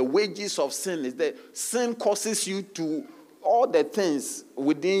 The wages of sin is that sin causes you to, all the things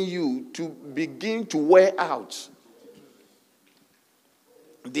within you to begin to wear out.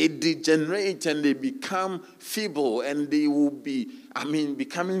 They degenerate and they become feeble, and they will be,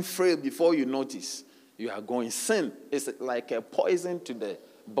 becoming frail before you notice. You are going. Sin is like a poison to the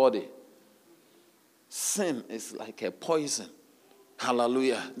body. Sin is like a poison.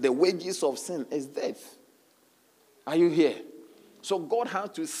 Hallelujah. The wages of sin is death. Are you here? So God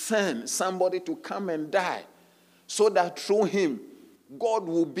had to send somebody to come and die, so that through him, God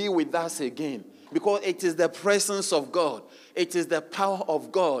will be with us again. Because it is the presence of God. It is the power of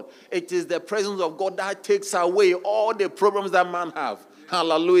God. It is the presence of God that takes away all the problems that man have.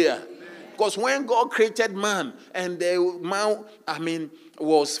 Hallelujah. Amen. Because when God created man, and the man,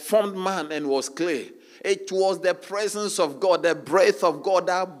 was formed man and was clay, it was the presence of God, the breath of God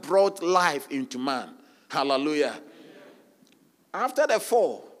that brought life into man. Hallelujah. Amen. After the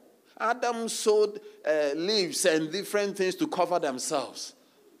fall, Adam sowed leaves and different things to cover themselves.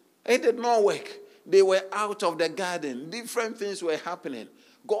 It did not work. They were out of the garden. Different things were happening.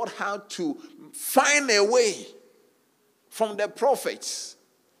 God had to find a way from the prophets,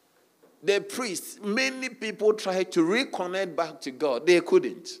 the priests. Many people tried to reconnect back to God. They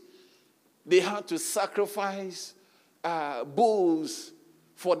couldn't. They had to sacrifice bulls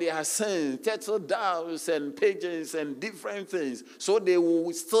for their sins, turtle doves and pigeons and different things, so they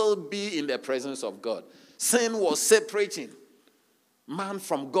would still be in the presence of God. Sin was separating man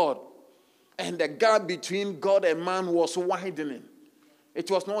from God, and the gap between God and man was widening. It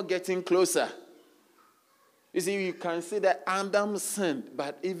was not getting closer. You see, you can see that Adam sinned,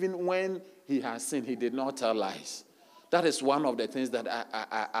 but even when he has sinned, he did not tell lies. That is one of the things that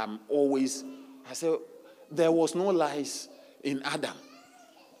I say, there was no lies in Adam.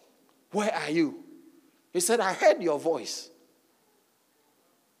 Where are you? He said, I heard your voice.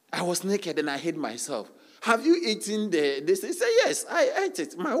 I was naked and I hid myself. Have you eaten this? He said, yes, I ate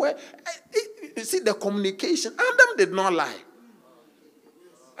it. My way. You see the communication. Adam did not lie.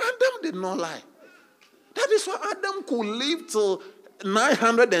 Adam did not lie. That is why Adam could live till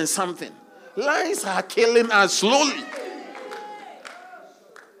 900 and something. Lies are killing us slowly.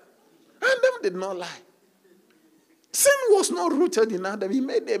 Adam did not lie. Sin was not rooted in Adam. He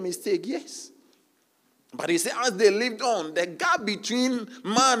made a mistake, yes. But he said, as they lived on, the gap between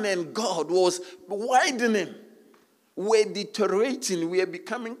man and God was widening. We're deteriorating. We are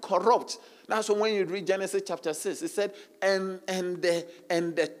becoming corrupt. That's why when you read Genesis chapter 6, it said, and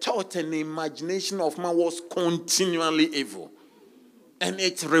the thought and the imagination of man was continually evil. And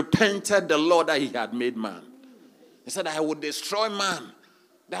it repented the Lord that he had made man. He said, I will destroy man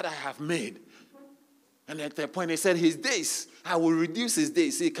that I have made. And at that point, he said, his days, I will reduce his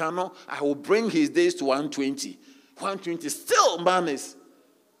days. He cannot, I will bring his days to 120. 120, still man is.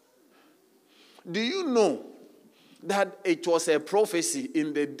 Do you know that it was a prophecy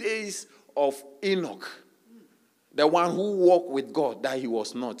in the days of Enoch, the one who walked with God, that he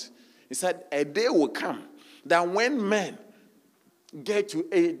was not? He said, a day will come that when men get to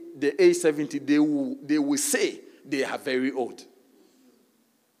the age 70, they will say they are very old.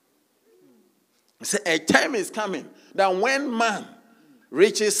 So a time is coming that when man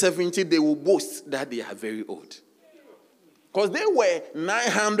reaches 70, they will boast that they are very old. Because they were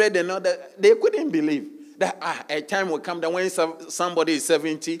 900 and other, they couldn't believe that a time will come that when somebody is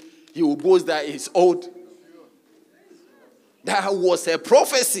 70, he will boast that he's old. That was a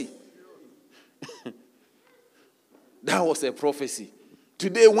prophecy. That was a prophecy.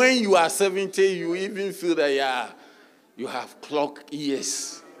 Today, when you are 70, you even feel that, you have clock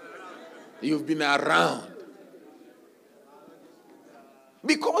years. You've been around.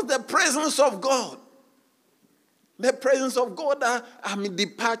 Because the presence of God that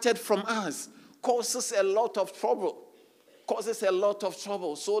departed from us causes a lot of trouble.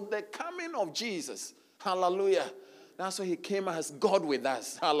 So the coming of Jesus, hallelujah, that's why he came as God with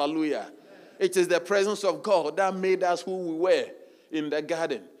us, hallelujah. It is the presence of God that made us who we were in the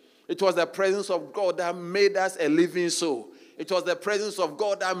garden. It was the presence of God that made us a living soul. It was the presence of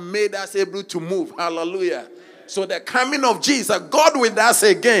God that made us able to move. Hallelujah. So the coming of Jesus, God with us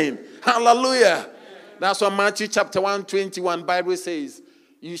again. Hallelujah. That's what Matthew chapter 1:21 Bible says.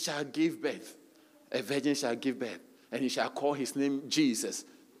 You shall give birth. A virgin shall give birth. And he shall call his name Jesus.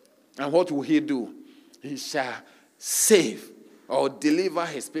 And what will he do? He shall save or deliver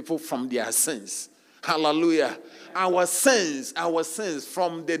his people from their sins. Hallelujah. Our sins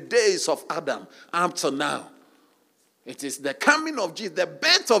from the days of Adam up to now. It is the coming of Jesus, the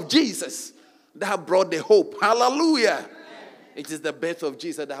birth of Jesus that brought the hope. Hallelujah. Amen. It is the birth of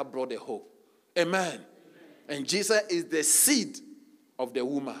Jesus that brought the hope. Amen. Amen. And Jesus is the seed of the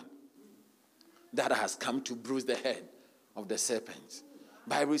woman that has come to bruise the head of the serpent.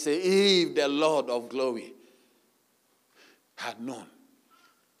 Bible says, if the Lord of glory had known,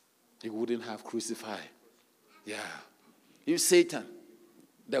 he wouldn't have crucified. Yeah. If Satan,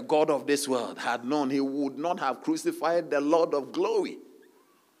 the God of this world, had known, he would not have crucified the Lord of glory.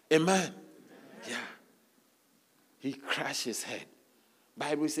 Amen. Yeah. He crushed his head.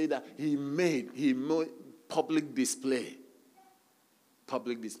 Bible says that he made public display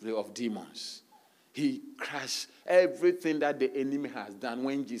of demons. He crushed everything that the enemy has done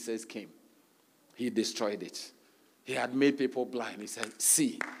when Jesus came. He destroyed it. He had made people blind. He said,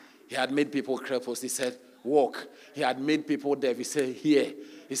 see. He had made people cripples. He said, walk. He had made people deaf. He said, hear.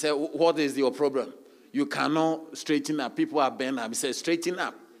 He said, what is your problem? You cannot straighten up. People are bent up. He said, straighten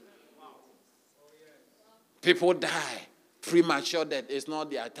up. People die. Premature death is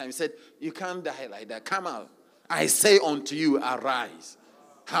not their time. He said, you can't die like that. Come out. I say unto you, arise.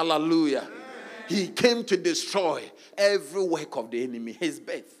 Hallelujah. He came to destroy every work of the enemy. His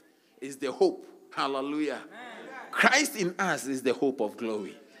birth is the hope. Hallelujah. Christ in us is the hope of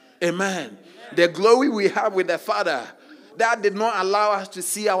glory. Amen. The glory we have with the Father that did not allow us to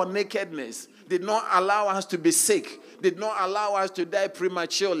see our nakedness, did not allow us to be sick, did not allow us to die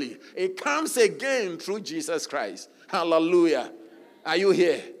prematurely. It comes again through Jesus Christ. Hallelujah. Are you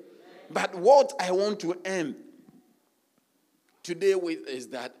here? But what I want to end today with is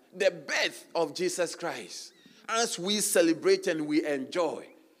that the birth of Jesus Christ, as we celebrate and we enjoy,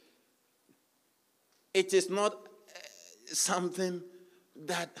 it is not something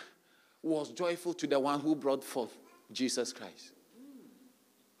that was joyful to the one who brought forth Jesus Christ.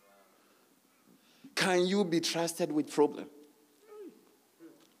 Can you be trusted with problem?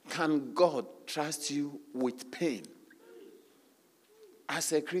 Can God trust you with pain?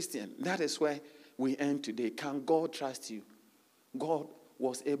 As a Christian, that is where we end today. Can God trust you? God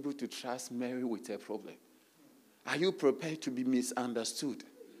was able to trust Mary with her problem. Are you prepared to be misunderstood?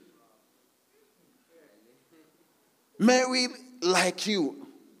 Mary, like you,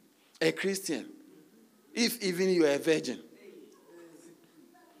 a Christian, if even you are a virgin.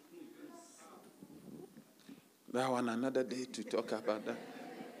 That one another day to talk about that.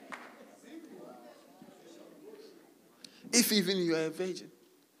 If even you are a virgin.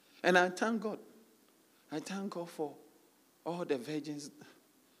 And I thank God. I thank God for all the virgins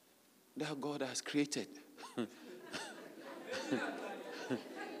that God has created.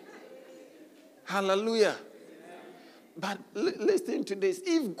 Hallelujah. But listen to this.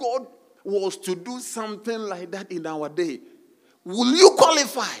 If God was to do something like that in our day, will you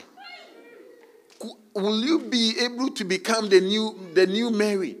qualify? Will you be able to become the new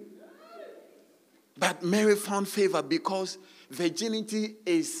Mary? But Mary found favor because virginity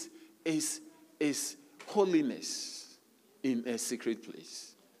is holiness in a secret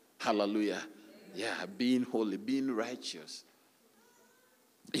place. Hallelujah. Yeah, being holy, being righteous.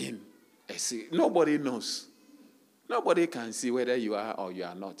 In a secret. Nobody knows. Nobody can see whether you are or you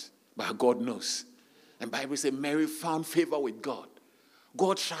are not. But God knows. And the Bible says Mary found favor with God.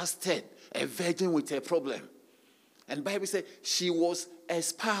 God trusted a virgin with a problem. And the Bible says she was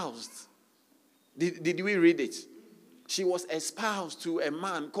espoused. Did we read it? She was espoused to a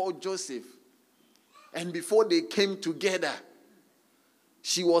man called Joseph. And before they came together,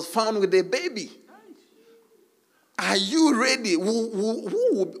 she was found with a baby. Are you ready?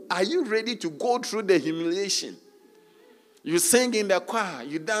 Are you ready to go through the humiliation? You sing in the choir.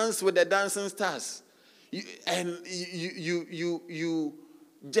 You dance with the dancing stars. You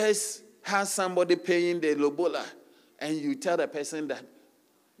just have somebody paying the lobola. And you tell the person that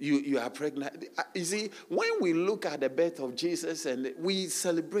you are pregnant. You see, when we look at the birth of Jesus and we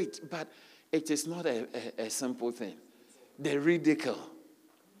celebrate, but it is not a simple thing. The ridicule,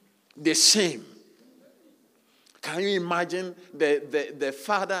 the shame. Can you imagine the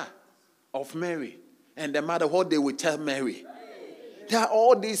father of Mary and the mother, what they would tell Mary? That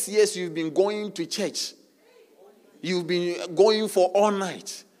all these years you've been going to church. You've been going for all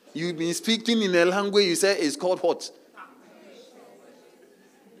night. You've been speaking in a language you say is called what?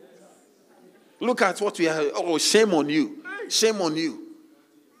 Look at what we are. Oh, shame on you. Shame on you.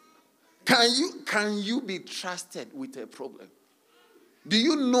 Can you be trusted with a problem? Do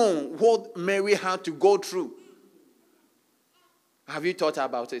you know what Mary had to go through? Have you thought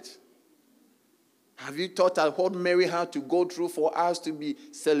about it? Have you thought about what Mary had to go through for us to be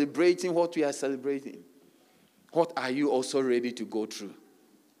celebrating what we are celebrating? What are you also ready to go through?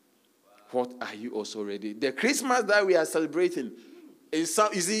 What are you also ready? The Christmas that we are celebrating is,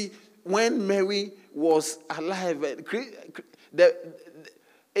 you see, when Mary was alive,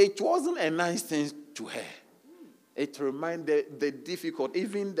 it wasn't a nice thing to her. It reminded the difficult,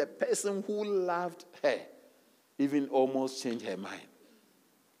 even the person who loved her, even almost changed her mind.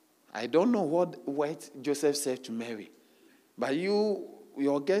 I don't know what Joseph said to Mary, but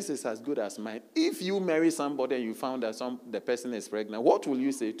your guess is as good as mine. If you marry somebody and you found that the person is pregnant, what will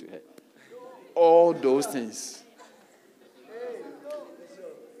you say to her? All those things.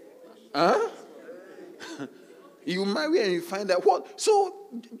 Huh? You marry and you find out what? So,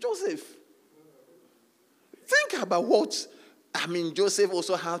 Joseph, think about what, Joseph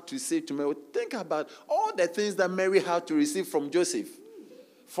also had to say to Mary. Think about all the things that Mary had to receive from Joseph,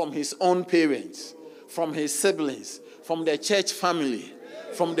 from his own parents, from his siblings, from the church family,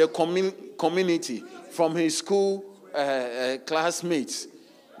 from the community, from his school classmates.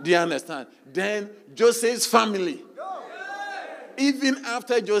 Do you understand? Then Joseph's family. Even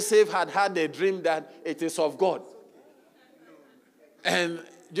after Joseph had a dream that it is of God. And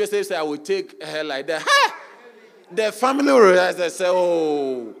Joseph said, I will take her like that. Ha! The family will realize and say,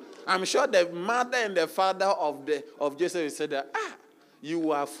 oh, I'm sure the mother and the father of Joseph said that,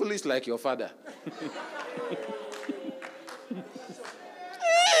 you are foolish like your father.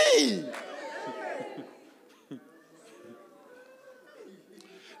 Hey!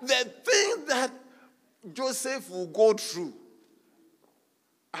 The thing that Joseph will go through,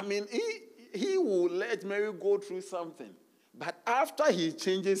 I mean, he will let Mary go through something. But after he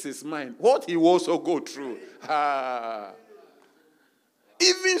changes his mind, what he will also go through.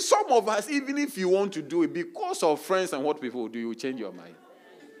 Even some of us, even if you want to do it, because of friends and what people do, you change your mind.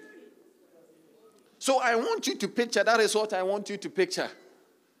 So I want you to picture, that is what I want you to picture.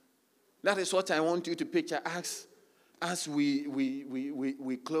 That is what I want you to picture as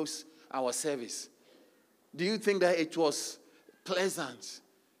we close our service. Do you think that it was pleasant?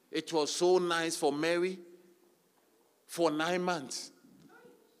 It was so nice for Mary for 9 months.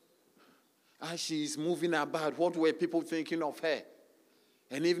 As she's moving about, what were people thinking of her?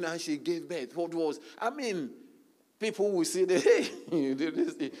 And even as she gave birth, people will say, hey,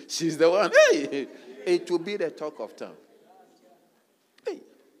 she's the one. Hey, it will be the talk of town. Hey,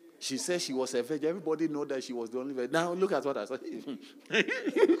 she said she was a virgin. Everybody know that she was the only virgin. Now look at what I said.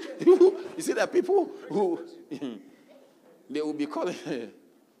 You see that people who they will be calling her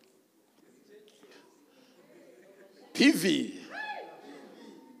PV,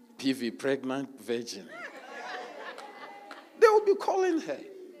 pregnant virgin. They will be calling her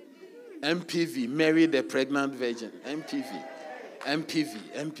MPV, Mary the pregnant virgin. MPV,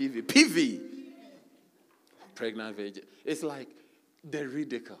 PV, pregnant virgin. It's like the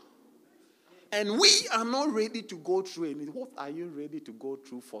ridicule. And we are not ready to go through anything. What are you ready to go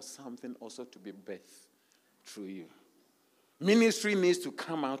through for something also to be birthed through you? Ministry needs to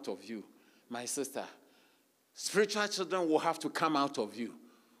come out of you, my sister. Spiritual children will have to come out of you.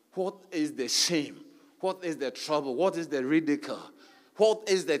 What is the shame? What is the trouble? What is the ridicule? What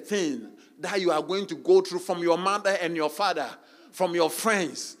is the thing that you are going to go through from your mother and your father, from your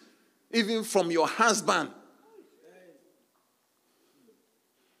friends, even from your husband?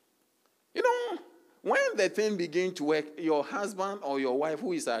 You know, when the thing begins to work, your husband or your wife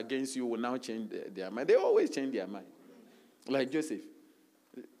who is against you will now change their mind. They always change their mind. Like Joseph.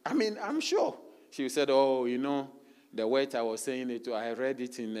 I'm sure. She said, the word I was saying it, I read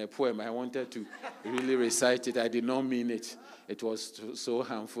it in a poem. I wanted to really recite it. I did not mean it. It was so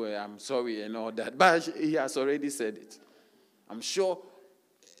harmful. I'm sorry and all that. But he has already said it. I'm sure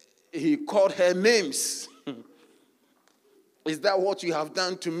he called her names. Is that what you have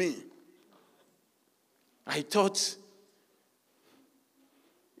done to me? I thought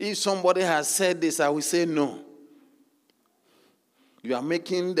if somebody has said this, I will say no. You are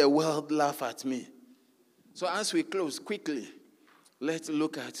making the world laugh at me. So as we close quickly, let's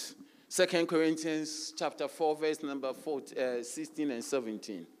look at 2 Corinthians chapter 4, verse number 16 and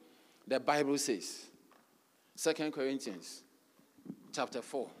 17. The Bible says, 2 Corinthians chapter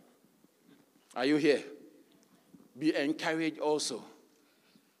 4. Are you here? Be encouraged also.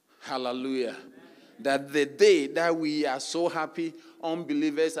 Hallelujah. That the day that we are so happy,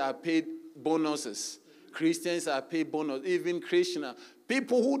 unbelievers are paid bonuses. Christians are paid bonus. Even Christians,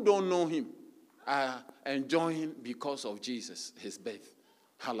 people who don't know him, are enjoying because of Jesus, his birth.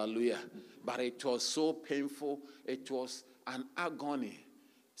 Hallelujah. But it was so painful. It was an agony.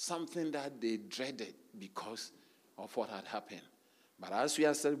 Something that they dreaded because of what had happened. But as we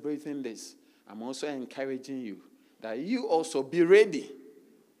are celebrating this, I'm also encouraging you that you also be ready.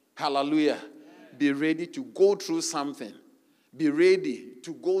 Hallelujah. Be ready to go through something. Be ready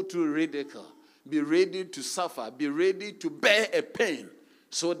to go through ridicule. Be ready to suffer. Be ready to bear a pain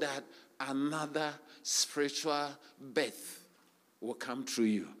so that another spiritual birth will come through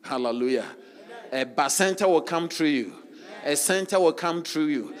you. Hallelujah. Amen. A bacenta will come through you. Amen. A center will come through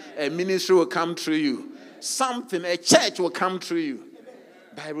you. A ministry will come through you. Something, a church will come through you.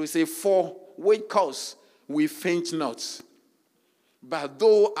 Bible says, for which cause we faint not. But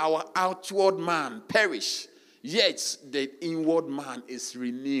though our outward man perish, yet the inward man is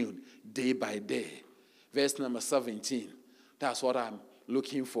renewed day by day. Verse number 17. That's what I'm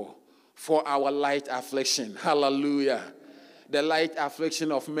looking for. For our light affliction. Hallelujah. The light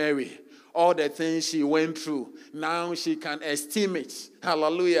affliction of Mary. All the things she went through. Now she can esteem it.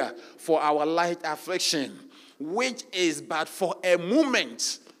 Hallelujah. For our light affliction. Which is but for a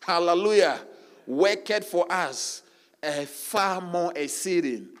moment. Hallelujah. Worketh for us a far more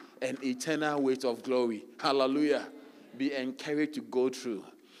exceeding and eternal weight of glory. Hallelujah. Be encouraged to go through.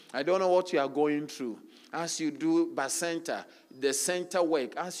 I don't know what you are going through. As you do Bacenta, the center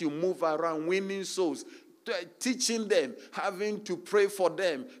work, as you move around winning souls, teaching them, having to pray for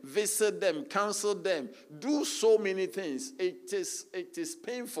them, visit them, counsel them, do so many things. It is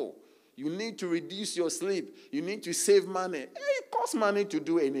painful. You need to reduce your sleep. You need to save money. It costs money to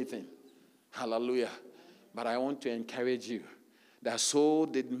do anything. Hallelujah. But I want to encourage you that so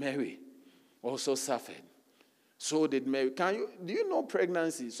did Mary also suffered. So did Mary. Do you know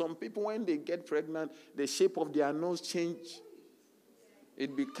pregnancy? Some people, when they get pregnant, the shape of their nose change.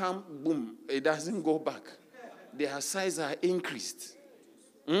 It becomes, boom, it doesn't go back. Their size are increased.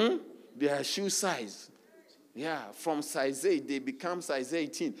 Their shoe size. Yeah, from size 8, they become size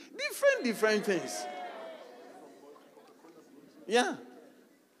 18. Different things. Yeah.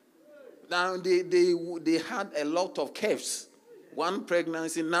 Now, they had a lot of curves. One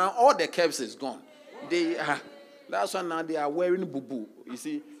pregnancy, now all the curves is gone. That's why now they are wearing boo-boo. You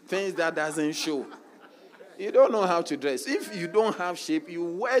see, things that doesn't show. You don't know how to dress. If you don't have shape, you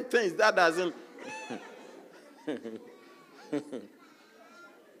wear things that doesn't.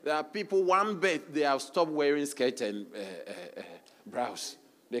 There are people, one birth, they have stopped wearing skirts and blouse.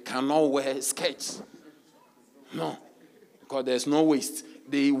 They cannot wear skirts. No, because there's no waist.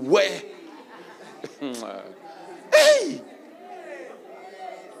 They wear. Hey!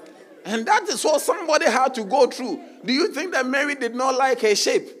 And that is what somebody had to go through. Do you think that Mary did not like her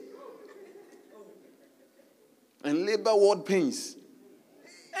shape? And labor ward pains.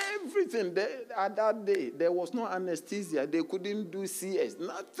 Everything. At that day, there was no anesthesia. They couldn't do CS.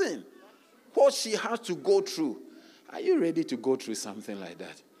 Nothing. What she had to go through. Are you ready to go through something like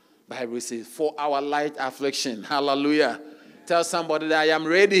that? Bible says, for our light affliction. Hallelujah. Tell somebody that I am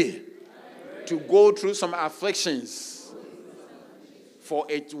ready to go through some afflictions. For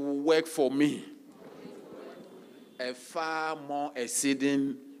it will work for me. A far more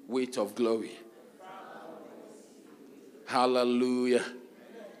exceeding weight of glory. Hallelujah.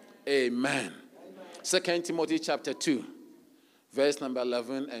 Amen. 2 Timothy chapter 2, verse number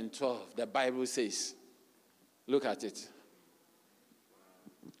 11 and 12. The Bible says, look at it.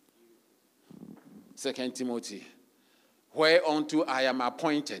 2 Timothy, whereunto I am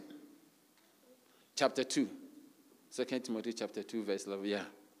appointed. Chapter 2. 2 Timothy chapter 2, verse 11. Yeah.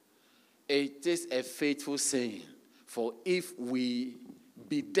 It is a faithful saying, for if we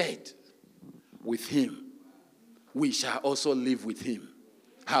be dead with him, we shall also live with him.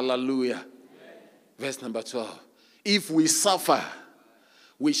 Hallelujah. Amen. Verse number 12. If we suffer,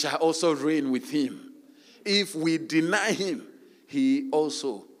 we shall also reign with him. If we deny him, he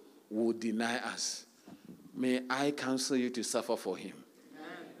also will deny us. May I counsel you to suffer for him. Amen.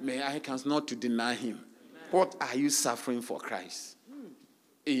 May I counsel not to deny him. Amen. What are you suffering for Christ?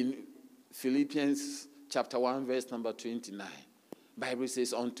 In Philippians chapter 1, verse number 29, Bible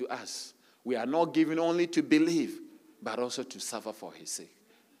says, unto us, we are not given only to believe, but also to suffer for his sake.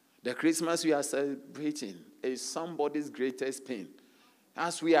 The Christmas we are celebrating is somebody's greatest pain.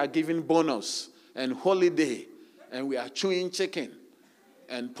 As we are giving bonus and holiday, and we are chewing chicken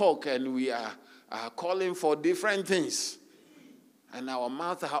and pork, and we are calling for different things, and our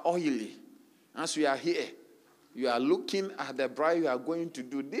mouths are oily. As we are here, you are looking at the bride you are going to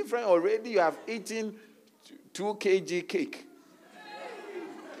do different. Already you have eaten 2 kg cake.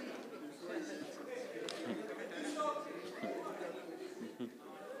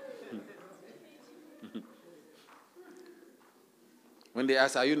 When they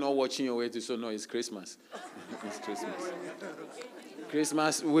ask, are you not watching your weight? So no, it's Christmas. It's Christmas.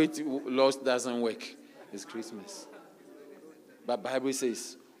 Christmas weight loss doesn't work. It's Christmas. But Bible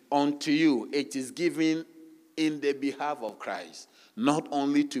says, unto you it is given in the behalf of Christ, not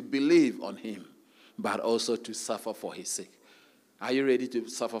only to believe on him, but also to suffer for his sake. Are you ready to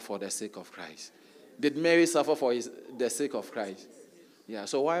suffer for the sake of Christ? Did Mary suffer for the sake of Christ? Yeah,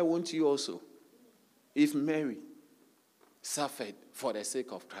 so why won't you also? If Mary suffered for the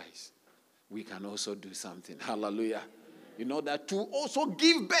sake of Christ, we can also do something. Hallelujah. You know that to also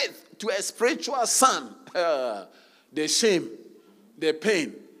give birth to a spiritual son, the shame, the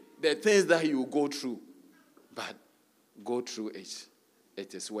pain, the things that you go through, but go through it.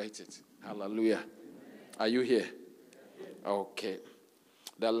 It is worth it. Hallelujah. Are you here? Okay.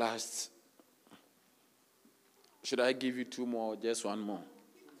 The last. Should I give you 2 more or just 1 more?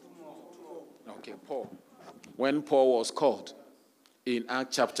 2 more. Okay, Paul. When Paul was called in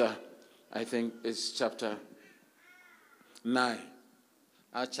Acts chapter, I think it's chapter 9.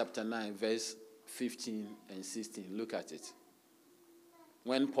 Acts chapter 9, verse 15 and 16. Look at it.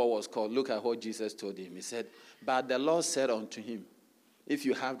 When Paul was called, look at what Jesus told him. He said, but the Lord said unto him, if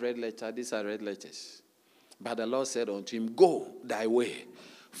you have red letters, these are red letters. But the Lord said unto him, go thy way,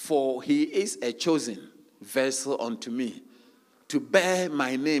 for he is a chosen vessel unto me, to bear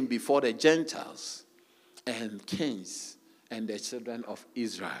my name before the Gentiles and kings and the children of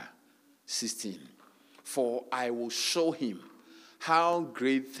Israel. 16. For I will show him how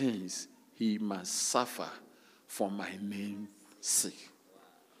great things he must suffer for my name's sake.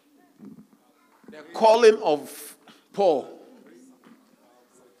 The calling of Paul,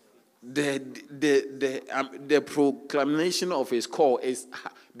 the proclamation of his call is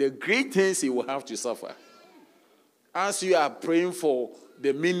the great things he will have to suffer. As you are praying for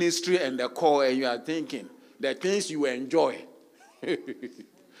the ministry and the call, and you are thinking the things you enjoy,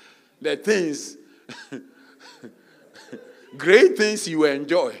 the things, great things you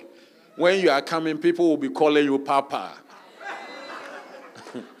enjoy. When you are coming, people will be calling you Papa.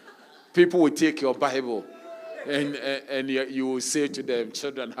 People will take your Bible, and you will say to them,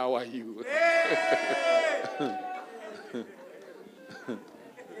 children, how are you?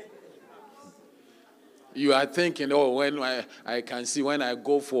 You are thinking, oh, when I can see when I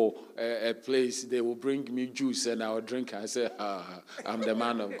go for a place, they will bring me juice and I will drink. I say, I'm the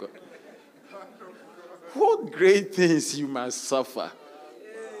man of God. What great things you must suffer.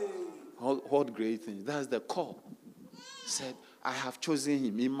 What great things. That's the call. Said, I have chosen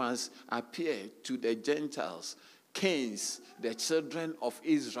him. He must appear to the Gentiles, kings, the children of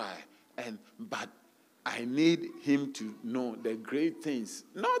Israel. But I need him to know the great things.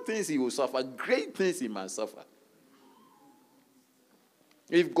 Not things he will suffer, great things he must suffer.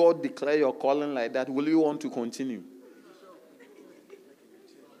 If God declare your calling like that, will you want to continue?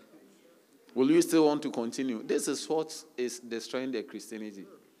 Will you still want to continue? This is what is destroying the Christianity.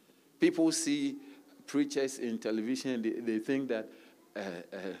 People see preachers in television, they think that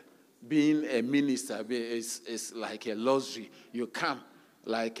being a minister is like a luxury. You come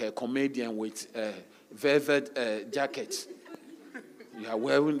like a comedian with velvet jacket. You are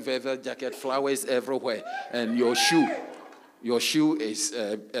wearing velvet jacket, flowers everywhere, and your shoe is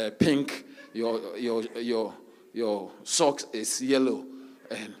pink. Your socks is yellow,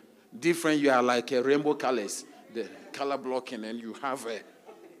 and different. You are like a rainbow colors, the color blocking, and you have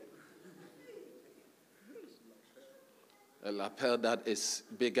a lapel that is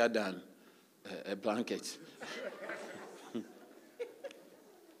bigger than a blanket.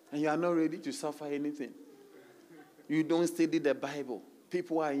 And you are not ready to suffer anything. You don't study the Bible.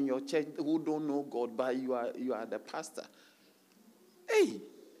 People are in your church who don't know God, but you are the pastor. Hey,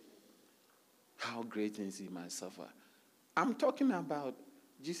 how great things he must suffer. I'm talking about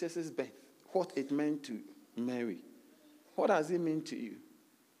Jesus' birth, what it meant to Mary. What does it mean to you?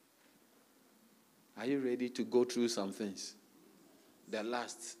 Are you ready to go through some things? The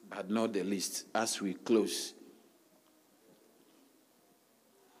last, but not the least, as we close.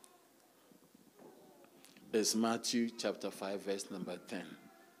 It's Matthew chapter 5, verse number 10.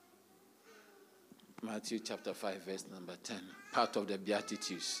 Matthew chapter 5, verse number 10. Part of the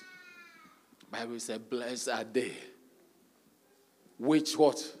Beatitudes. Bible says, blessed are they which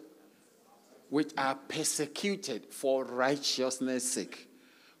what? Which are persecuted for righteousness' sake,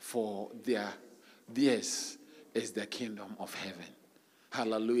 for theirs is the kingdom of heaven.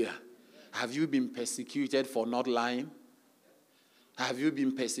 Hallelujah. Have you been persecuted for not lying? Have you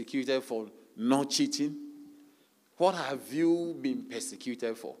been persecuted for not cheating? What have you been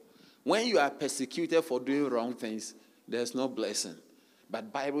persecuted for? When you are persecuted for doing wrong things, there's no blessing.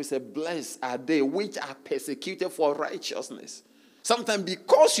 But Bible says, blessed are they which are persecuted for righteousness. Sometimes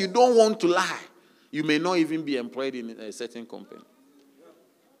because you don't want to lie, you may not even be employed in a certain company.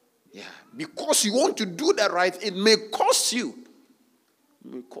 Yeah, because you want to do the right, it may cost you.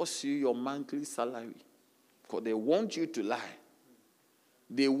 It may cost you your monthly salary. Because they want you to lie.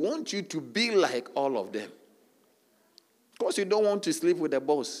 They want you to be like all of them. Because you don't want to sleep with the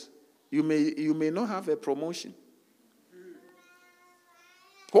boss. You may not have a promotion.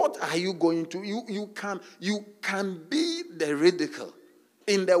 What are you going to? You can be the ridicule.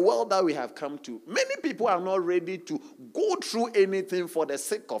 In the world that we have come to, many people are not ready to go through anything for the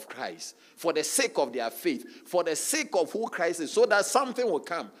sake of Christ, for the sake of their faith, for the sake of who Christ is, so that something will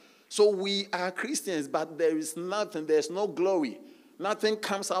come. So we are Christians, but there is nothing, there's no glory. Nothing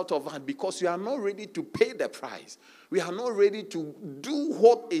comes out of that because we are not ready to pay the price. We are not ready to do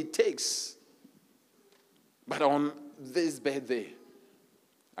what it takes. But on this birthday,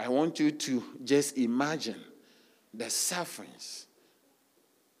 I want you to just imagine the sufferings,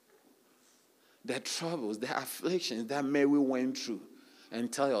 the troubles, the afflictions that Mary went through,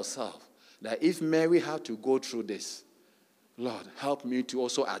 and tell yourself that if Mary had to go through this, Lord, help me to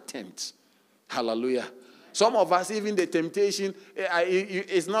also attempt. Hallelujah. Some of us, even the temptation,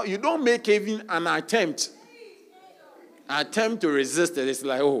 it's not, you don't make even an attempt. Attempt to resist it. It's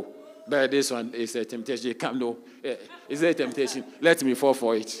like, oh, but this one is a temptation. You can't know. It's a temptation. Let me fall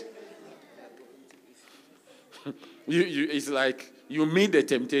for it. It's like you meet the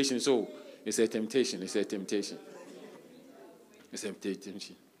temptation. So it's a temptation. It's a temptation. It's a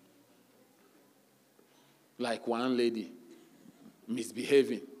temptation. Like one lady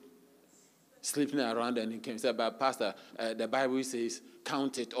misbehaving, sleeping around, and he came and said, "But Pastor, the Bible says,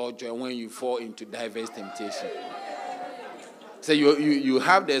 count it all joy when you fall into diverse temptation." So you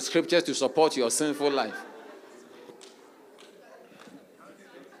have the scriptures to support your sinful life.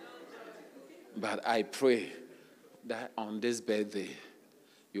 But I pray that on this birthday,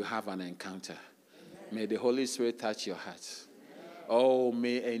 you have an encounter. May the Holy Spirit touch your heart. Oh,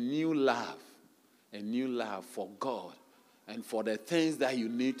 may a new love for God and for the things that you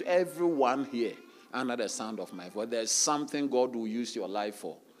need. Everyone here under the sound of my voice, there's something God will use your life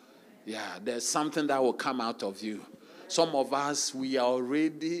for. Yeah, there's something that will come out of you. Some of us, we are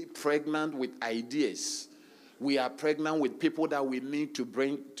already pregnant with ideas. We are pregnant with people that we need to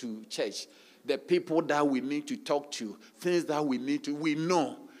bring to church. The people that we need to talk to, things that we need to, we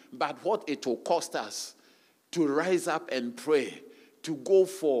know. But what it will cost us to rise up and pray, to go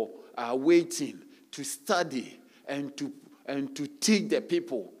for waiting, to study, and to teach the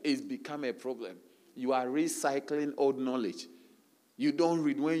people is become a problem. You are recycling old knowledge. You don't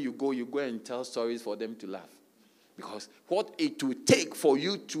read. When you go and tell stories for them to laugh. Because what it will take for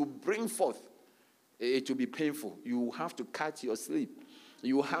you to bring forth, it will be painful. You have to cut your sleep.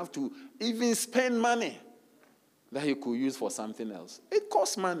 You have to even spend money that you could use for something else. It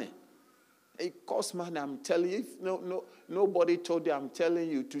costs money. It costs money. I'm telling you, if nobody told you, I'm telling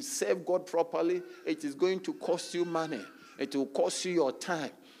you, to serve God properly, it is going to cost you money. It will cost you your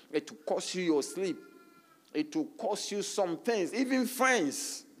time. It will cost you your sleep. It will cost you some things, even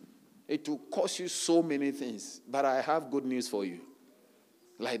friends. It will cost you so many things. But I have good news for you.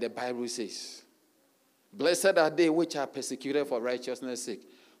 Like the Bible says, blessed are they which are persecuted for righteousness' sake,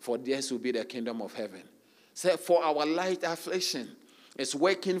 for theirs will be the kingdom of heaven. Say, for our light affliction is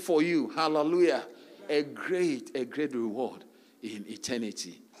working for you. Hallelujah. A great reward in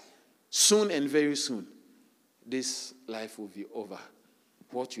eternity. Soon and very soon, this life will be over.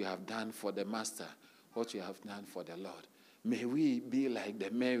 What you have done for the Master, what you have done for the Lord. May we be like the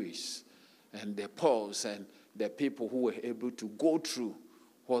Marys and the Pauls and the people who were able to go through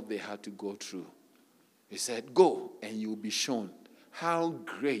what they had to go through. He said, go and you'll be shown how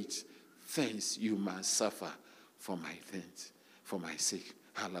great things you must suffer for my things, for my sake.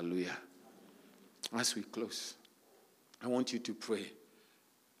 Hallelujah. As we close, I want you to pray.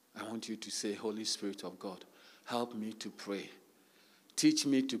 I want you to say, Holy Spirit of God, help me to pray. Teach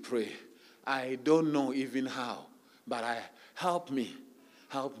me to pray. I don't know even how, but help me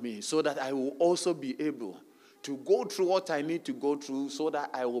so that I will also be able to go through what I need to go through so that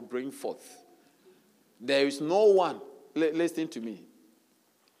I will bring forth. There is no one, listen to me,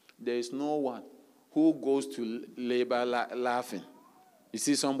 there is no one who goes to labor laughing. You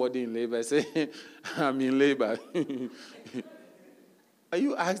see somebody in labor, say, I'm in labor.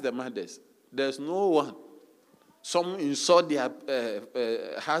 You ask the mothers, there's no one. Some insult their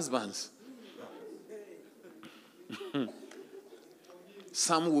husbands.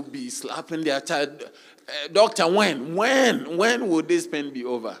 Some will be slapping their child. Doctor, when will this pain be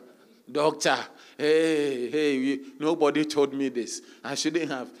over? Doctor, hey, nobody told me this. I shouldn't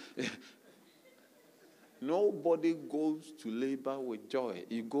have. Nobody goes to labor with joy.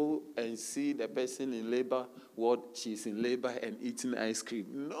 You go and see the person in labor, she's in labor and eating ice cream.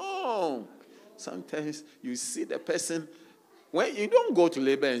 No. Sometimes you see the person, when you don't go to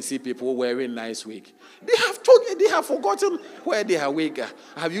labor and see people wearing nice wig. They have forgotten where they are wig.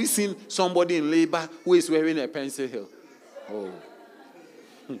 Have you seen somebody in labor who is wearing a pencil heel? Oh.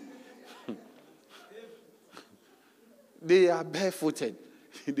 They are barefooted.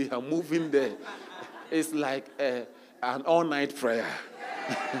 They are moving there. It's like an all-night prayer.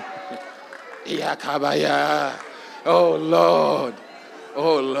 Yakabaya. Oh, Lord.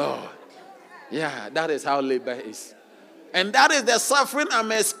 Oh, Lord. Yeah, that is how labor is. And that is the suffering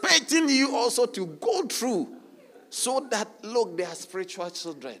I'm expecting you also to go through. So that, look, they are spiritual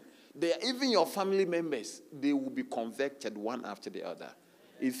children. They are even your family members. They will be convicted one after the other.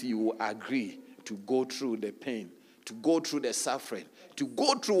 If you agree to go through the pain, to go through the suffering, to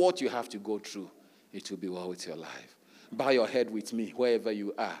go through what you have to go through, it will be well with your life. Bow your head with me wherever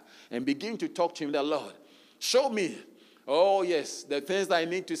you are and begin to talk to him, the Lord. Show me, oh yes, the things that I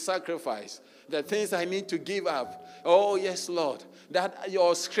need to sacrifice, the things I need to give up. Oh, yes, Lord, that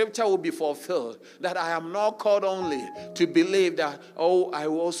your scripture will be fulfilled, that I am not called only to believe that, oh, I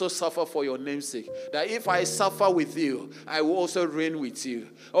will also suffer for your name's sake, that if I suffer with you, I will also reign with you.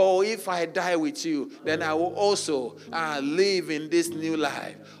 Oh, if I die with you, then I will also live in this new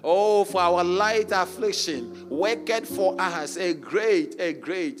life. Oh, for our light affliction worketh for us a great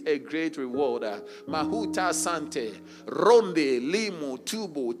reward. Mahuta Sante, Ronde, Limu,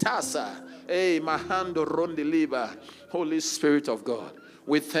 Tubu, Tasa, Mahando Ronde Liba. Holy Spirit of God,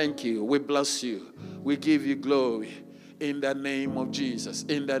 we thank you, we bless you, we give you glory. In the name of Jesus,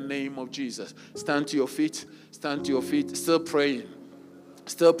 in the name of Jesus. Stand to your feet, still praying.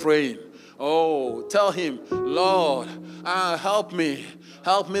 Oh, tell him, Lord, help me.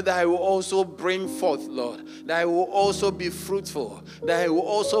 Help me that I will also bring forth, Lord, that I will also be fruitful, that I will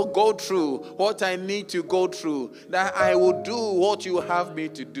also go through what I need to go through, that I will do what you have me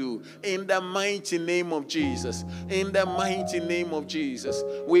to do. In the mighty name of Jesus, in the mighty name of Jesus,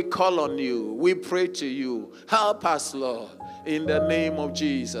 we call on you, we pray to you. Help us, Lord. In the name of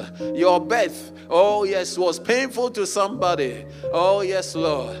Jesus. Your birth, oh yes, was painful to somebody. Oh yes,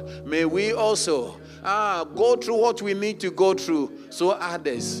 Lord. May we also go through what we need to go through so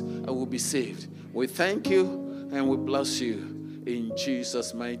others will be saved. We thank you and we bless you in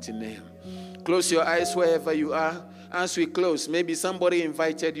Jesus' mighty name. Close your eyes wherever you are. As we close, maybe somebody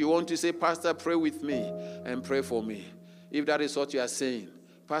invited you, want to say, Pastor, pray with me and pray for me. If that is what you are saying,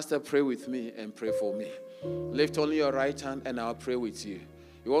 Pastor, pray with me and pray for me. Lift only your right hand and I'll pray with you.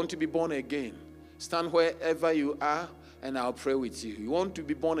 You want to be born again? Stand wherever you are and I'll pray with you. You want to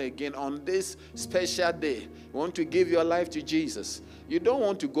be born again on this special day. You want to give your life to Jesus. You don't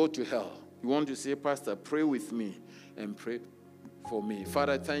want to go to hell. You want to say, Pastor, pray with me and pray for me.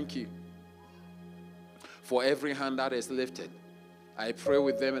 Father, thank you for every hand that is lifted. I pray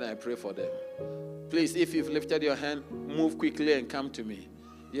with them and I pray for them. Please, if you've lifted your hand, move quickly and come to me.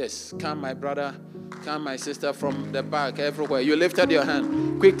 Yes, come my brother, come my sister from the back, everywhere. You lifted your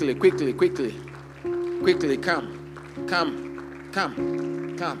hand. Quickly, come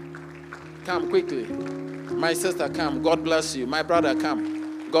quickly. My sister, come. God bless you. My brother,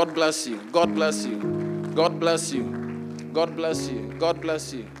 come. God bless you. God bless you. God bless you. God bless you. God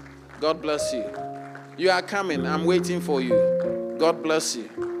bless you. God bless you. You are coming. I'm waiting for you. God bless you.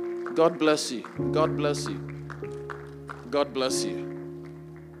 God bless you. God bless you. God bless you.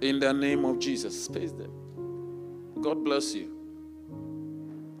 In the name of Jesus. Space them. God bless you.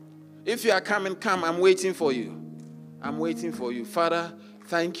 If you are coming, come. I'm waiting for you. I'm waiting for you. Father,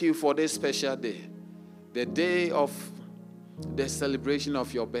 thank you for this special day. The day of the celebration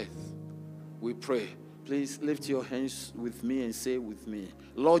of your birth. We pray. Please lift your hands with me and say with me,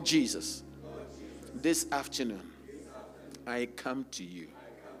 Lord Jesus, this afternoon, I come to you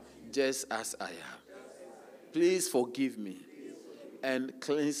just as I am. Please forgive me and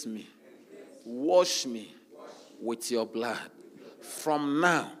cleanse me. Wash me with your blood. From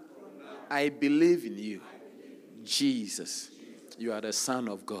now, I believe in you. Jesus, you are the Son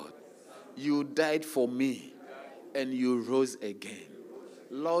of God. You died for me and you rose again.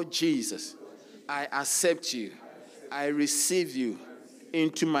 Lord Jesus, I accept you. I receive you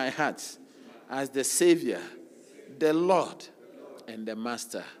into my heart as the Savior, the Lord, and the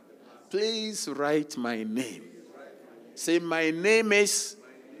Master. Please write my name. Say, my name is,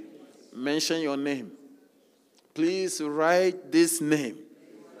 mention your name. Please write this name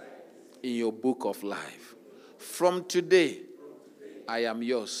in your book of life. From today, I am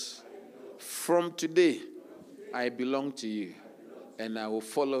yours. From today, I belong to you, and I will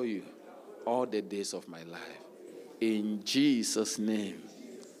follow you all the days of my life. In Jesus' name,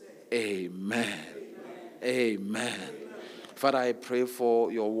 amen. Amen. Father, I pray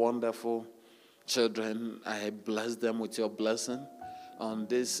for your wonderful children. I bless them with your blessing on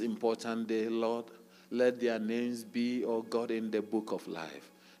this important day, Lord. Let their names be, oh God, in the book of life.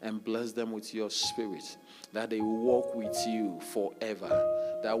 And bless them with your spirit, that they will walk with you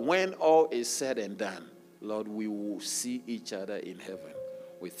forever. That when all is said and done, Lord, we will see each other in heaven.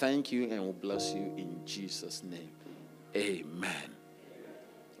 We thank you and we bless you in Jesus' name. Amen.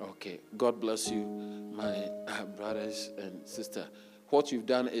 Okay, God bless you, my brothers and sisters. What you've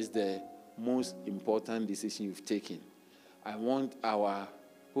done is the most important decision you've taken. I want our...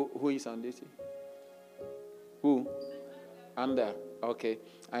 Who is on duty? Who? Under. Okay.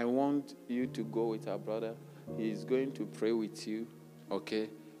 I want you to go with our brother. He is going to pray with you. Okay.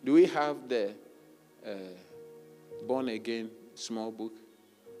 Do we have the born again small book?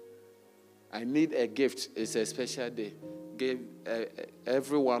 I need a gift. It's a special day.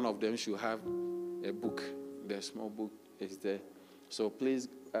 Every one of them should have a book. The small book is there. So please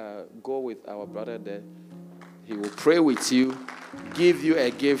go with our brother there. He will pray with you, give you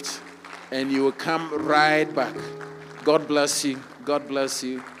a gift, and you will come right back. God bless you. God bless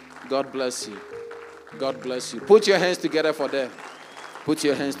you. God bless you. God bless you. Put your hands together for them. Put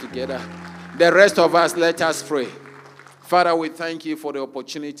your hands together. The rest of us, let us pray. Father, we thank you for the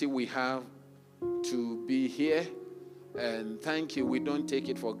opportunity we have to be here. And thank you. We don't take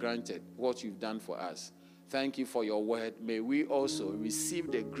it for granted what you've done for us. Thank you for your word. May we also receive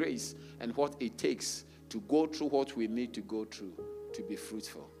the grace and what it takes to go through what we need to go through to be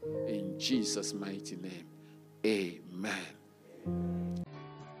fruitful. In Jesus' mighty name, amen.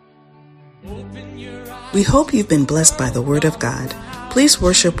 We hope you've been blessed by the Word of God. Please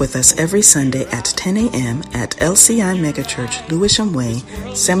worship with us every Sunday at 10 a.m. at LCI Megachurch, Lewisham Way,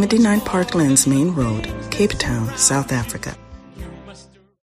 79 Parklands Main Road, Cape Town, South Africa.